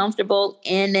feel comfortable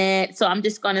in it. So I'm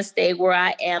just going to stay where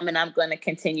I am and I'm going to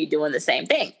continue doing the same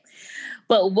thing.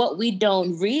 But what we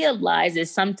don't realize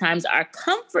is sometimes our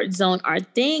comfort zone are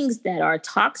things that are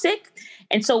toxic.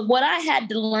 And so what I had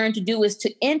to learn to do is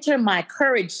to enter my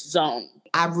courage zone.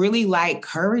 I really like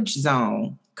courage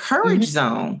zone. Courage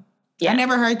zone. Yeah. I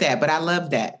never heard that, but I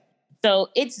love that. So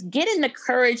it's getting the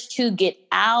courage to get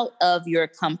out of your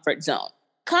comfort zone.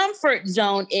 Comfort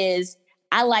zone is,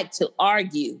 I like to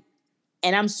argue,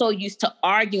 and I'm so used to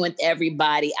arguing with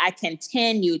everybody, I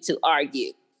continue to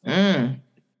argue.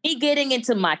 Me getting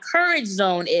into my courage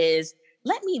zone is,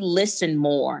 let me listen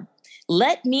more.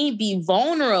 Let me be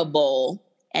vulnerable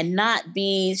and not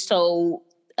be so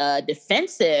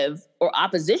defensive or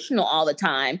oppositional all the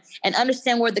time, and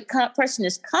understand where the person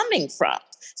is coming from.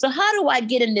 So how do I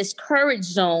get in this courage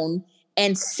zone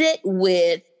and sit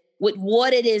with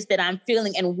what it is that I'm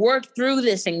feeling and work through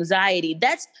this anxiety?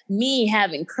 That's me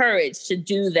having courage to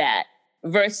do that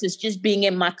versus just being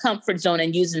in my comfort zone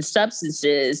and using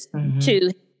substances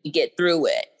to get through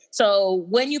it. So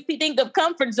when you think of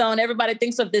comfort zone, everybody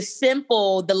thinks of this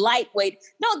simple, the lightweight.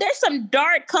 No, there's some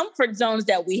dark comfort zones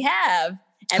that we have.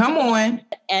 Come on.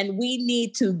 And we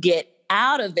need to get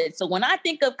out of it. So when I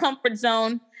think of comfort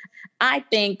zone, I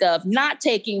think of not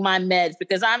taking my meds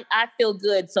because I feel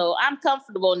good. So I'm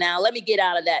comfortable now. Let me get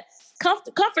out of that.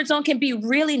 Comfort zone can be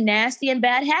really nasty and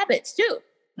bad habits too.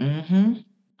 Mm-hmm.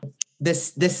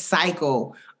 This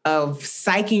cycle of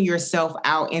psyching yourself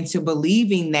out into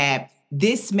believing that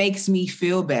this makes me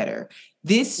feel better.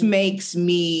 This makes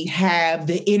me have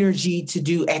the energy to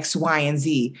do X, Y, and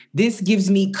Z. This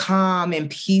gives me calm and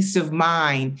peace of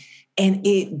mind. And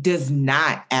it does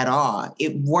not at all.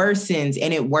 It worsens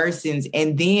and it worsens.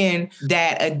 And then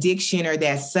that addiction or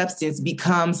that substance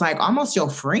becomes like almost your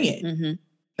friend. Mm-hmm.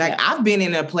 Like I've been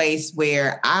in a place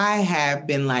where I have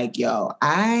been like, yo,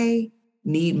 I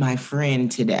need my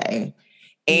friend today.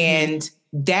 And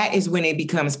that is when it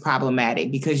becomes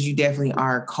problematic because you definitely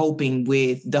are coping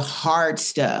with the hard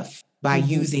stuff by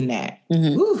using that.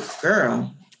 Ooh,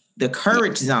 girl, the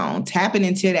courage zone, tapping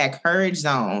into that courage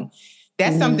zone.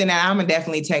 That's something that I'm going to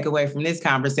definitely take away from this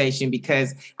conversation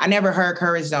because I never heard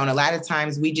courage zone. A lot of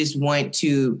times we just want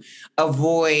to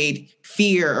avoid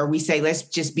fear or we say, let's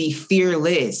just be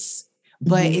fearless.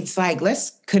 But it's like,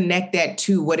 let's connect that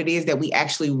to what it is that we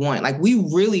actually want. Like we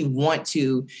really want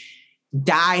to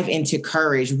dive into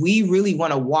courage. We really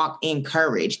want to walk in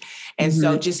courage. And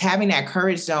so just having that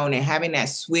courage zone and having that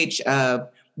switch of,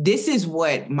 this is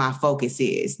what my focus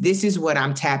is. This is what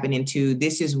I'm tapping into.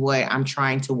 This is what I'm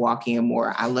trying to walk in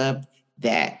more. I love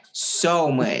that so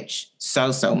much.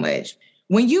 So much.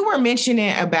 When you were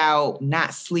mentioning about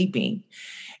not sleeping,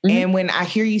 and when I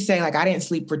hear you say, like, I didn't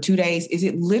sleep for 2 days, is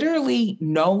it literally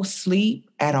no sleep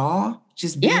at all?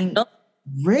 Just being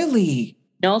really?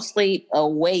 No sleep,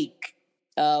 awake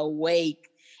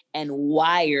and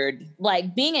wired.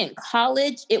 Like being in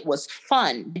college, it was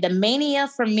fun. The mania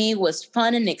for me was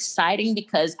fun and exciting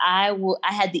because I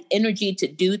had the energy to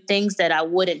do things that I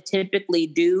wouldn't typically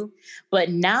do. But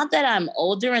now that I'm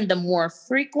older and the more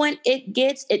frequent it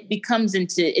gets, it turns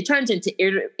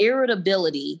into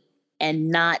irritability and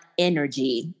not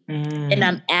energy. And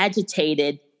I'm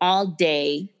agitated all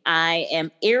day. I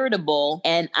am irritable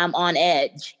and I'm on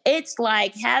edge. It's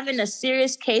like having a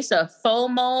serious case of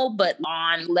FOMO, but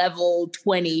on level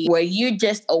 20, where you're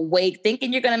just awake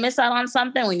thinking you're going to miss out on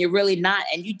something when you're really not,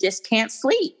 and you just can't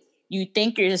sleep. You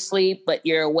think you're asleep, but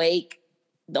you're awake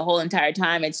the whole entire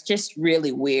time. It's just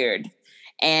really weird.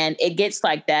 And it gets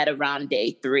like that around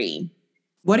day 3.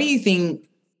 What do you think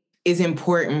is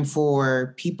important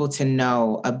for people to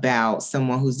know about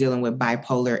someone who's dealing with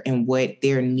bipolar and what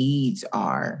their needs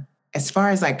are? As far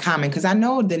as like common, because I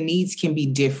know the needs can be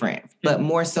different, but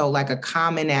more so like a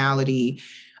commonality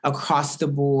across the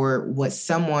board, what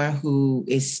someone who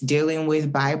is dealing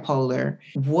with bipolar,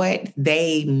 what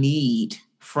they need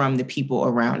from the people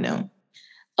around them.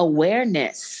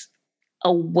 Awareness,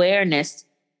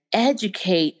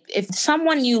 educate. If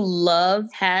someone you love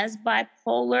has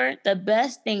bipolar, the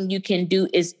best thing you can do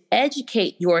is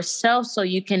educate yourself so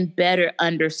you can better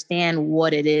understand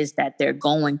what it is that they're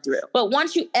going through. But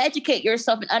once you educate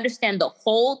yourself and understand the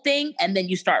whole thing, and then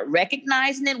you start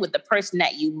recognizing it with the person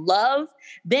that you love,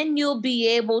 then you'll be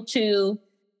able to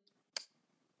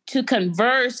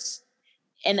converse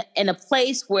in a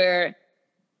place where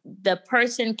the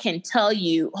person can tell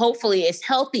you, hopefully it's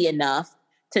healthy enough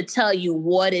to tell you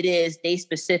what it is they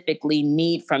specifically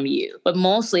need from you. But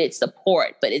mostly it's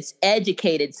support, but it's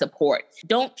educated support.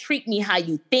 Don't treat me how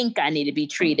you think I need to be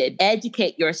treated.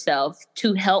 Educate yourself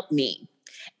to help me.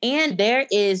 And there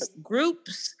is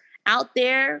groups out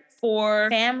there for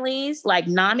families like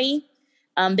NAMI.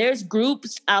 There's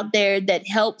groups out there that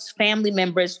helps family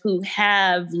members who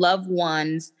have loved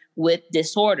ones with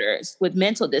disorders, with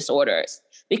mental disorders,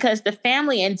 because the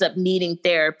family ends up needing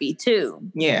therapy too.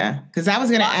 Yeah, because I was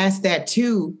going to ask that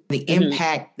too, the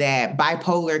impact that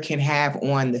bipolar can have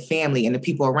on the family and the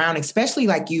people around, especially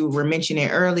like you were mentioning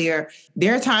earlier.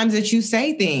 There are times that you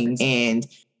say things and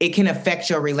it can affect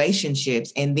your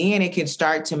relationships. And then it can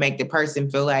start to make the person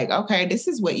feel like, okay, this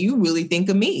is what you really think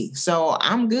of me. So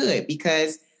I'm good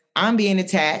because I'm being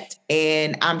attacked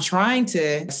and I'm trying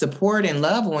to support and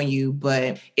love on you,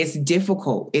 but it's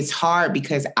difficult. It's hard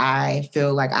because I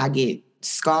feel like I get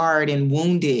scarred and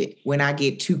wounded when I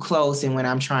get too close and when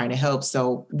I'm trying to help.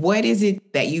 So what is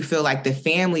it that you feel like the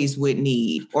families would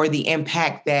need, or the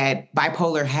impact that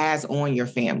bipolar has on your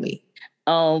family?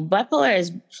 Oh, bipolar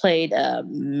has played a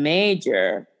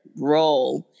major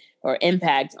role or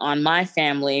impact on my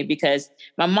family, because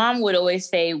my mom would always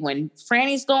say, when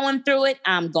Franny's going through it,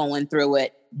 I'm going through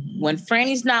it. When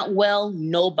Franny's not well,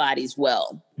 nobody's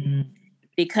well.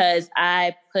 Because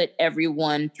I put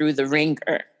everyone through the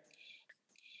ringer.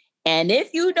 And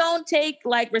if you don't take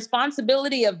like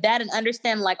responsibility of that and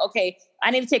understand like, okay,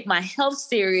 I need to take my health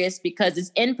serious because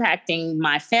it's impacting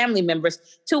my family members,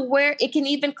 to where it can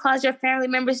even cause your family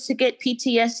members to get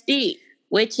PTSD,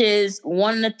 which is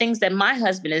one of the things that my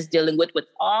husband is dealing with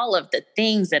all of the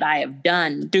things that I have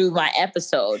done through my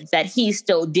episodes that he's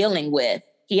still dealing with.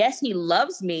 Yes, he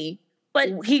loves me, but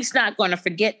he's not going to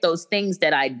forget those things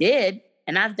that I did.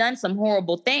 And I've done some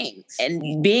horrible things,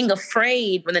 and being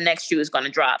afraid when the next shoe is going to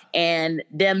drop, and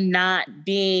them not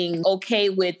being okay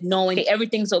with knowing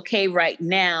everything's okay right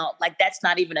now. Like that's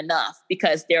not even enough,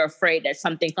 because they're afraid that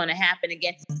something's going to happen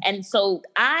again. And so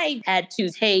I had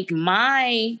to take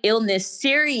my illness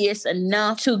serious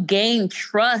enough to gain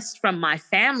trust from my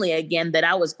family again, that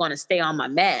I was going to stay on my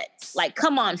meds. Like,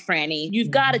 come on, Franny,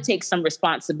 you've got to take some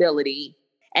responsibility.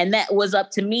 And that was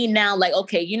up to me now. Like,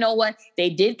 okay, you know what? They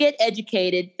did get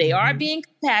educated. They are being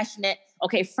compassionate.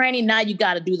 Okay, Franny, now you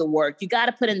got to do the work. You got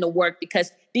to put in the work,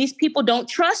 because these people don't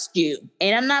trust you.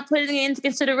 And I'm not putting into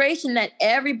consideration that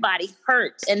everybody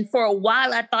hurts. And for a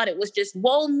while, I thought it was just,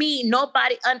 whoa, me.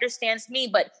 Nobody understands me.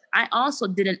 But I also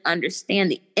didn't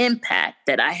understand the impact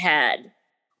that I had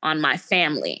on my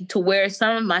family, to where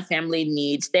some of my family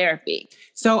needs therapy.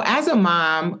 So as a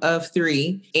mom of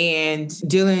 3 and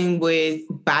dealing with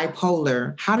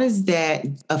bipolar, how does that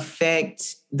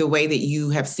affect the way that you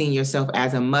have seen yourself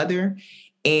as a mother?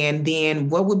 And then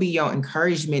what would be your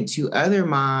encouragement to other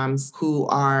moms who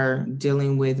are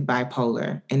dealing with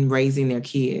bipolar and raising their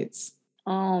kids?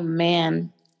 Oh,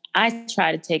 man. I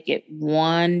try to take it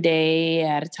one day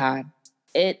at a time.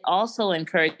 It also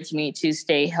encouraged me to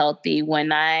stay healthy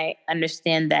when I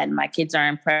understand that my kids are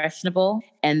impressionable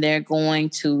and they're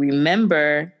going to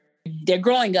remember, they're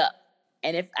growing up.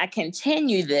 And if I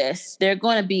continue this, they're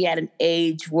going to be at an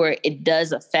age where it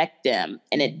does affect them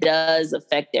and it does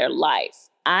affect their life.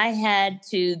 I had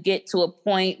to get to a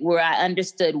point where I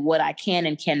understood what I can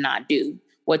and cannot do,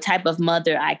 what type of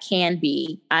mother I can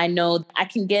be. I know I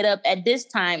can get up at this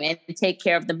time and take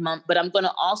care of the mom, but I'm going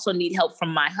to also need help from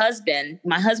my husband.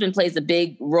 My husband plays a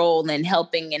big role in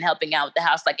helping out with the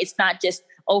house. Like, it's not just,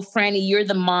 oh, Franny, you're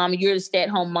the mom, you're the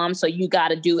stay-at-home mom, so you got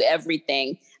to do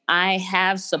everything. I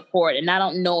have support, and I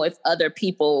don't know if other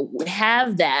people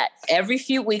have that. Every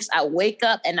few weeks, I wake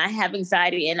up and I have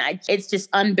anxiety, and it's just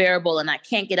unbearable, and I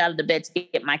can't get out of the bed to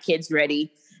get my kids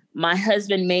ready. My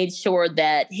husband made sure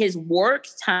that his work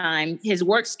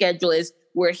schedule is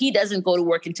where he doesn't go to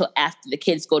work until after the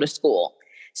kids go to school.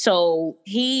 So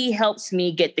he helps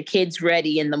me get the kids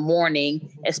ready in the morning,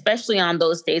 especially on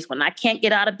those days when I can't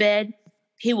get out of bed.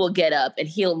 He will get up and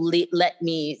he'll let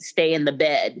me stay in the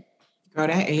bed. Oh,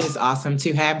 that is awesome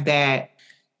to have that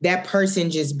person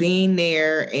just being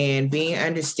there and being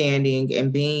understanding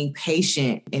and being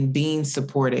patient and being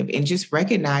supportive and just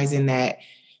recognizing that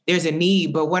there's a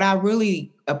need. But what I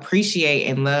really appreciate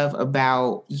and love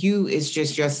about you is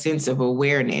just your sense of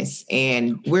awareness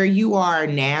and where you are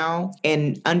now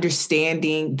and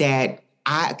understanding that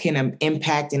I can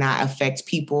impact and I affect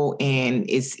people and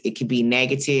it could be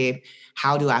negative.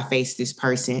 How do I face this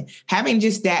person? Having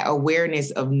just that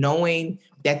awareness of knowing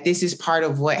that this is part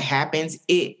of what happens,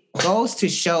 it goes to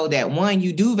show that, one,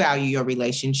 you do value your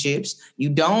relationships. You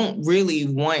don't really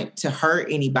want to hurt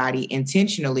anybody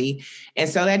intentionally. And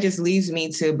so that just leads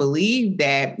me to believe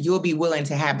that you'll be willing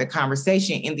to have the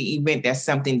conversation in the event that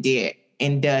something did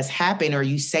and does happen, or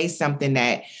you say something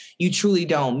that you truly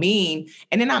don't mean.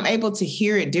 And then I'm able to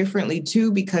hear it differently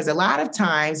too, because a lot of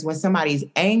times when somebody's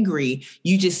angry,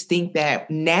 you just think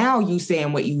that now you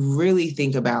saying what you really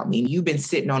think about me. You've been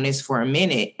sitting on this for a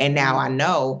minute and now I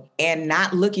know, and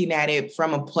not looking at it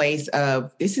from a place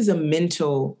of this is a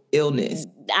mental illness.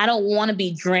 I don't want to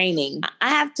be draining. I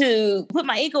have to put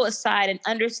my ego aside and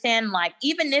understand, like,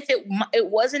 even if it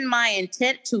wasn't my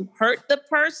intent to hurt the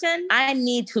person, I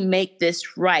need to make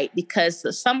this right because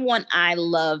someone I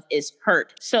love is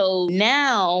hurt. So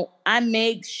now I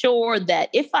make sure that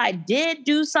if I did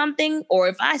do something, or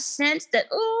if I sense that,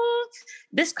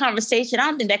 this conversation, I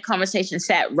don't think that conversation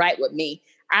sat right with me,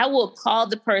 I will call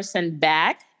the person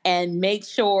back and make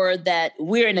sure that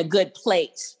we're in a good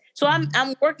place. So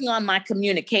I'm working on my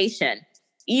communication.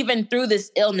 Even through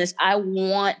this illness, I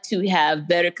want to have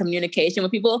better communication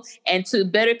with people and to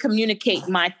better communicate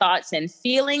my thoughts and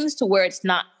feelings to where it's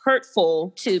not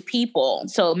hurtful to people.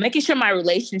 So making sure my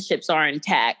relationships are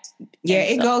intact. Yeah,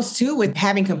 it goes too with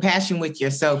having compassion with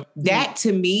yourself. That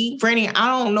to me, Franny, I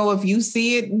don't know if you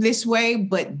see it this way,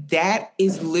 but that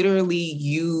is literally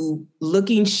you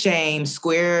looking shame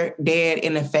square dead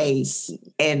in the face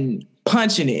and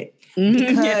punching it.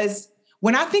 Because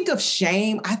when I think of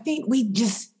shame, I think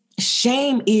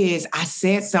shame is I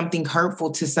said something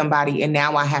hurtful to somebody and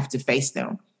now I have to face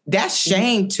them. That's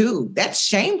shame too. That's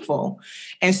shameful.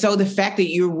 And so the fact that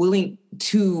you're willing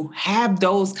to have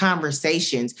those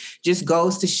conversations just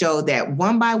goes to show that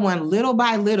one by one, little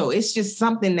by little, it's just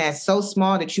something that's so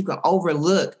small that you can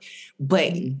overlook,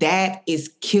 but that is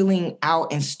killing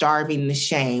out and starving the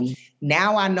shame.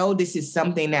 Now I know this is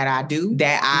something that I do,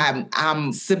 that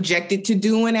I'm subjected to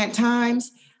doing at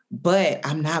times, but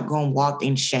I'm not going to walk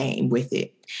in shame with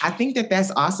it. I think that that's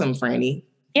awesome, Franny.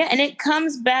 Yeah, and it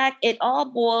comes back, it all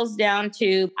boils down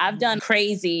to I've done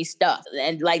crazy stuff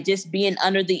and like just being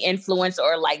under the influence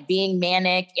or like being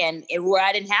manic and where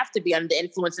I didn't have to be under the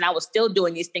influence and I was still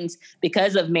doing these things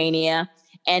because of mania.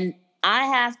 And I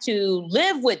have to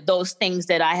live with those things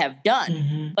that I have done.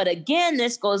 Mm-hmm. But again,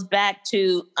 this goes back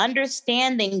to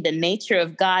understanding the nature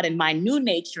of God and my new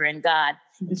nature in God.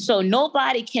 Mm-hmm. And so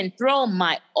nobody can throw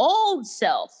my old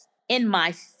self in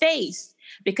my face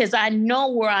because I know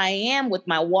where I am with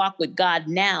my walk with God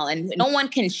now. And no one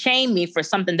can shame me for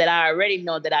something that I already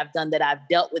know that I've done, that I've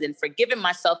dealt with and forgiven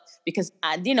myself because,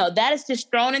 that is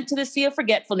just thrown into the sea of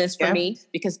forgetfulness for me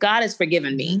because God has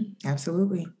forgiven me. Mm-hmm.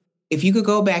 Absolutely. If you could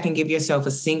go back and give yourself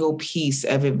a single piece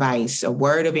of advice, a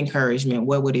word of encouragement,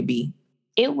 what would it be?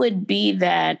 It would be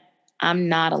that I'm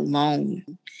not alone.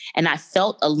 And I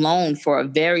felt alone for a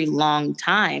very long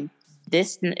time.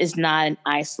 This is not an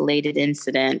isolated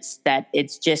incident, that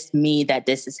it's just me that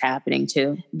this is happening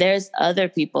to. There's other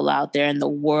people out there in the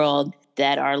world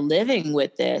that are living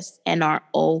with this and are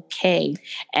okay,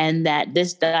 and that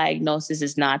this diagnosis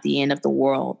is not the end of the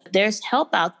world. There's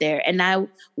help out there, and I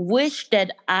wish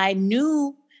that I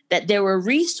knew that there were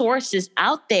resources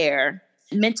out there.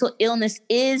 Mental illness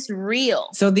is real.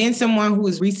 So then someone who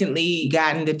has recently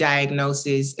gotten the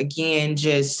diagnosis, again,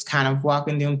 just kind of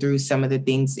walking them through some of the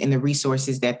things and the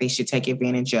resources that they should take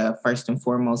advantage of, first and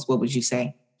foremost, what would you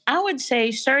say? I would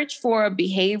say search for a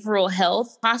behavioral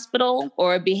health hospital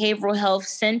or a behavioral health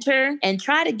center and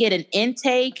try to get an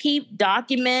intake. Keep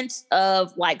documents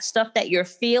of like stuff that you're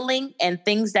feeling and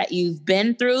things that you've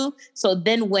been through. So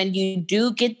then when you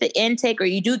do get the intake or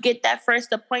you do get that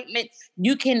first appointment,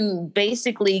 you can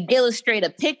basically illustrate a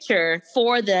picture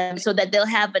for them so that they'll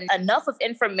have enough of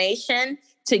information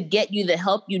to get you the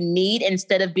help you need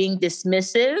instead of being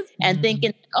dismissive and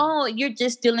thinking, oh, you're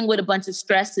just dealing with a bunch of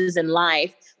stresses in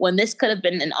life, when this could have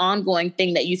been an ongoing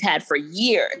thing that you've had for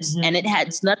years and it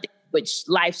has nothing with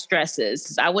life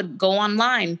stresses. I would go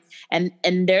online and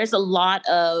there's a lot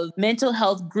of mental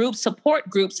health groups, support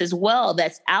groups as well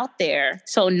that's out there.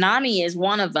 So NAMI is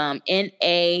one of them,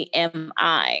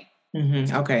 NAMI.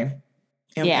 Okay.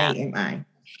 Yeah. MAMI.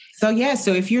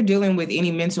 So if you're dealing with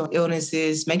any mental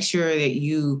illnesses, make sure that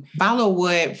you follow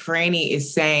what Franny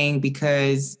is saying,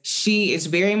 because she is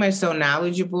very much so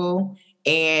knowledgeable.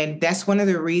 And that's one of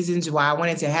the reasons why I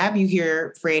wanted to have you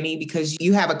here, Franny, because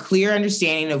you have a clear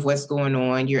understanding of what's going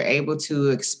on. You're able to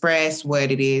express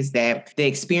what it is that the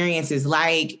experience is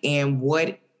like and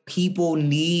what people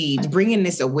need, bringing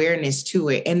this awareness to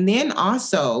it. And then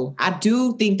also, I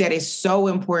do think that it's so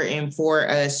important for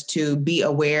us to be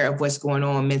aware of what's going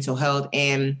on in mental health.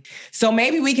 And so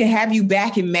maybe we can have you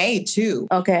back in May too.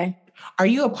 Okay. Are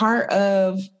you a part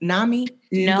of NAMI?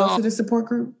 Do you go to the support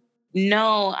group?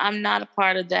 No, I'm not a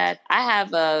part of that. I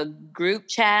have a group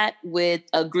chat with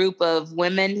a group of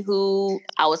women who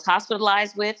I was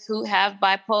hospitalized with who have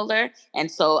bipolar. And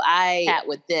so I chat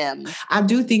with them. I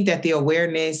do think that the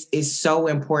awareness is so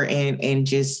important, and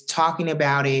just talking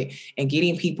about it and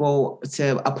getting people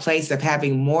to a place of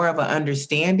having more of an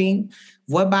understanding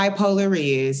what bipolar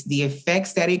is, the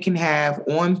effects that it can have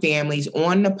on families,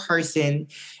 on the person,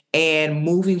 and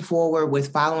moving forward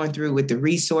with following through with the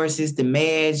resources, the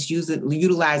meds,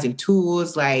 utilizing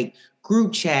tools like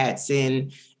group chats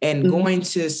and going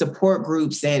to support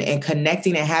groups and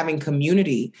connecting and having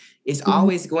community is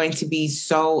always going to be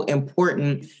so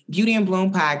important. Beauty and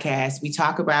Bloom podcast, we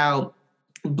talk about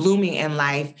blooming in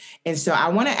life. And so I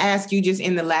want to ask you, just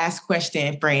in the last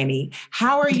question, Franny,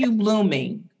 how are you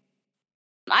blooming?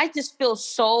 I just feel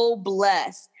so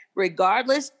blessed.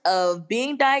 Regardless of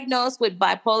being diagnosed with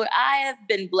bipolar, I have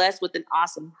been blessed with an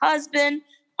awesome husband,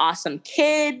 awesome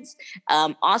kids,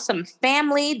 awesome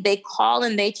family. They call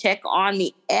and they check on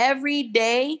me every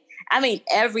day. I mean,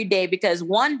 every day, because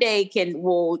one day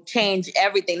will change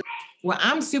everything. Well,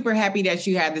 I'm super happy that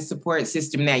you have the support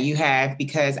system that you have,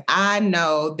 because I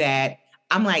know that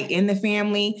I'm like in the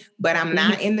family, but I'm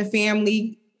not in the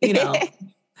family, you know.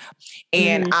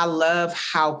 And I love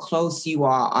how close you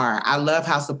all are. I love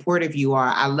how supportive you are.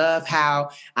 I love how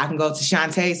I can go to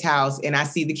Shantae's house and I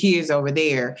see the kids over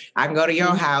there. I can go to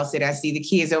your house and I see the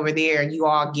kids over there, and you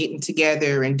all getting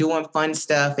together and doing fun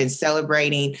stuff and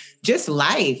celebrating just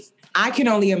life. I can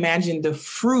only imagine the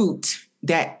fruit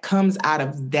that comes out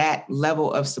of that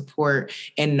level of support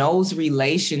and those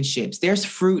relationships. There's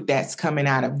fruit that's coming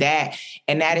out of that.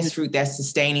 And that is fruit that's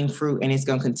sustaining fruit, and it's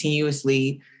going to continue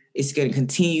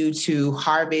to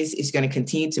harvest. It's going to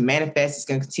continue to manifest. It's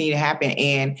going to continue to happen.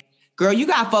 And girl, you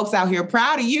got folks out here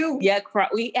proud of you. Yeah,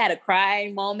 we had a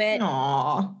crying moment.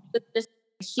 Aww.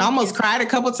 I almost cried a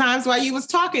couple times while you was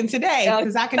talking today,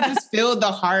 because I can just feel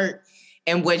the heart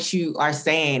and what you are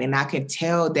saying. And I can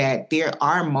tell that there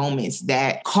are moments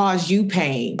that cause you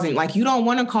pain. Like, you don't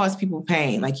want to cause people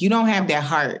pain. Like, you don't have that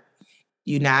heart.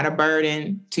 You're not a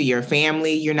burden to your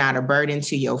family. You're not a burden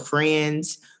to your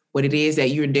friends. What it is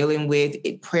that you're dealing with,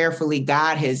 prayerfully,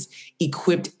 God has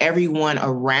equipped everyone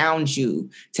around you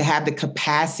to have the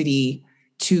capacity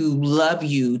to love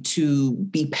you, to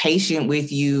be patient with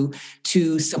you,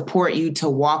 to support you, to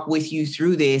walk with you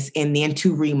through this, and then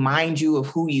to remind you of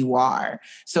who you are.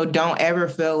 So don't ever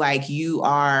feel like you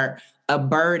are a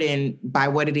burden by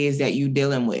what it is that you're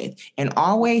dealing with, and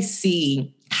always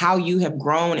see how you have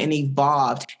grown and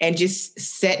evolved, and just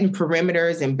setting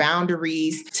perimeters and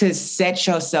boundaries to set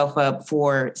yourself up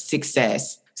for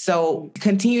success. So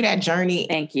continue that journey.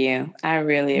 Thank you. I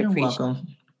really appreciate it.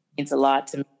 It means a lot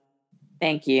to me.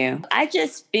 Thank you. I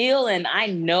just feel, and I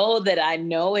know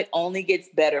it only gets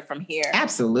better from here.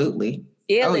 Absolutely.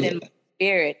 Feel it in my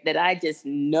spirit that I just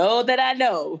know that I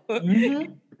know.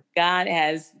 God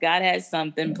has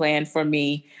something planned for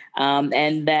me,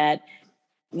 and that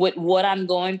what I'm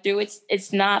going through,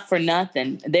 it's not for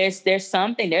nothing. There's a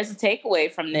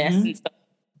takeaway from this. And so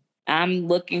I'm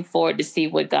looking forward to see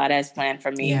what God has planned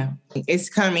for me. Yeah, it's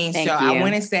coming. Thank you. I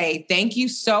want to say thank you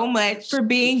so much for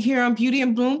being here on Beauty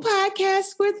and Bloom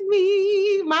podcast with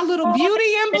me, my little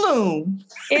Beauty and Bloom.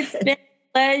 It's been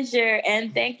a pleasure.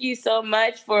 And thank you so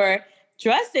much for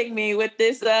trusting me with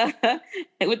this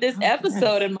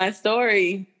episode and my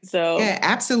story. So yeah,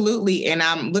 absolutely. And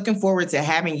I'm looking forward to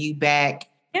having you back.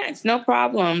 Yeah, it's no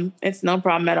problem. It's no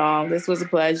problem at all. This was a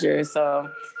pleasure. So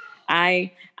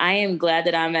I am glad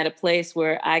that I'm at a place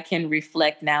where I can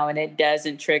reflect now and it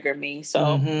doesn't trigger me.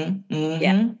 So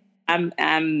yeah,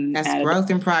 I'm that's growth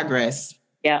and progress.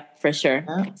 Yeah, for sure.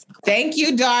 Thank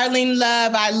you, darling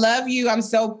love. I love you. I'm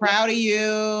so proud of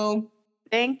you.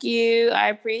 Thank you. I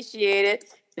appreciate it.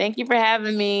 Thank you for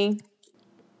having me.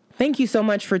 Thank you so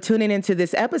much for tuning into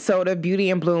this episode of Beauty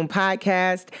and Bloom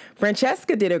podcast.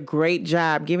 Francesca did a great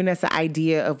job giving us an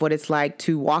idea of what it's like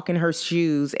to walk in her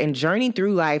shoes and journey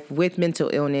through life with mental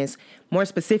illness, more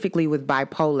specifically with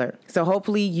bipolar. So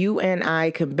hopefully you and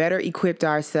I can better equip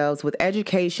ourselves with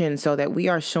education so that we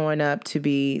are showing up to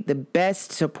be the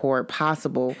best support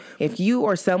possible. If you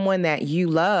or someone that you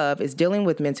love is dealing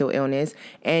with mental illness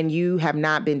and you have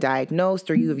not been diagnosed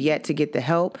or you have yet to get the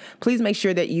help, please make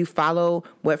sure that you follow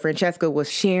what Francesca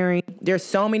was sharing. There's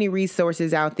so many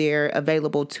resources out there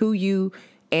available to you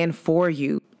and for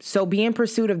you. So be in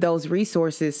pursuit of those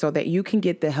resources so that you can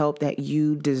get the help that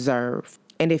you deserve.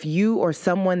 And if you or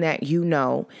someone that you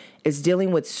know is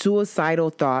dealing with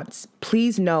suicidal thoughts,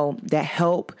 please know that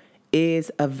help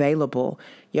is available.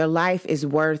 Your life is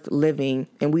worth living,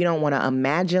 and we don't want to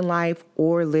imagine life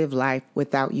or live life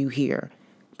without you here.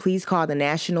 Please call the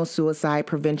National Suicide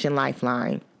Prevention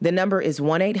Lifeline. The number is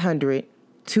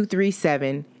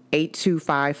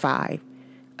 1-800-237-8255.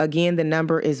 Again, the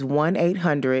number is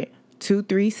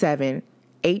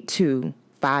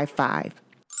 1-800-237-8255.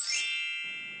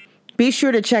 Be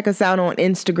sure to check us out on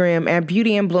Instagram at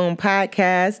Beauty and Bloom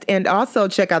Podcast, and also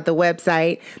check out the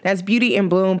website. That's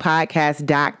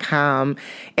beautyandbloompodcast.com.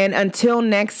 And until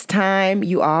next time,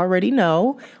 you already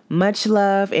know, much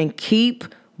love and keep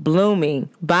blooming.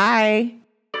 Bye.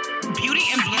 Beauty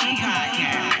and Bloom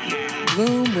Podcast.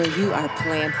 Bloom where you are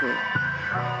planted.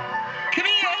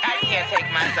 I can't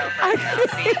take myself right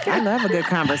now. I love a good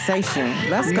conversation.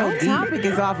 Let's go deep. The topic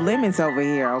is off limits over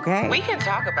here, okay? We can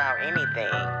talk about anything.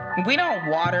 We don't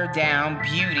water down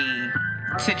beauty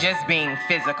to just being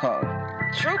physical.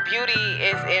 True beauty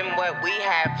is in what we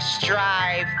have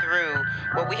strived through,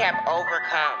 what we have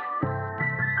overcome.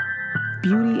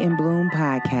 Beauty and Bloom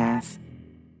Podcast.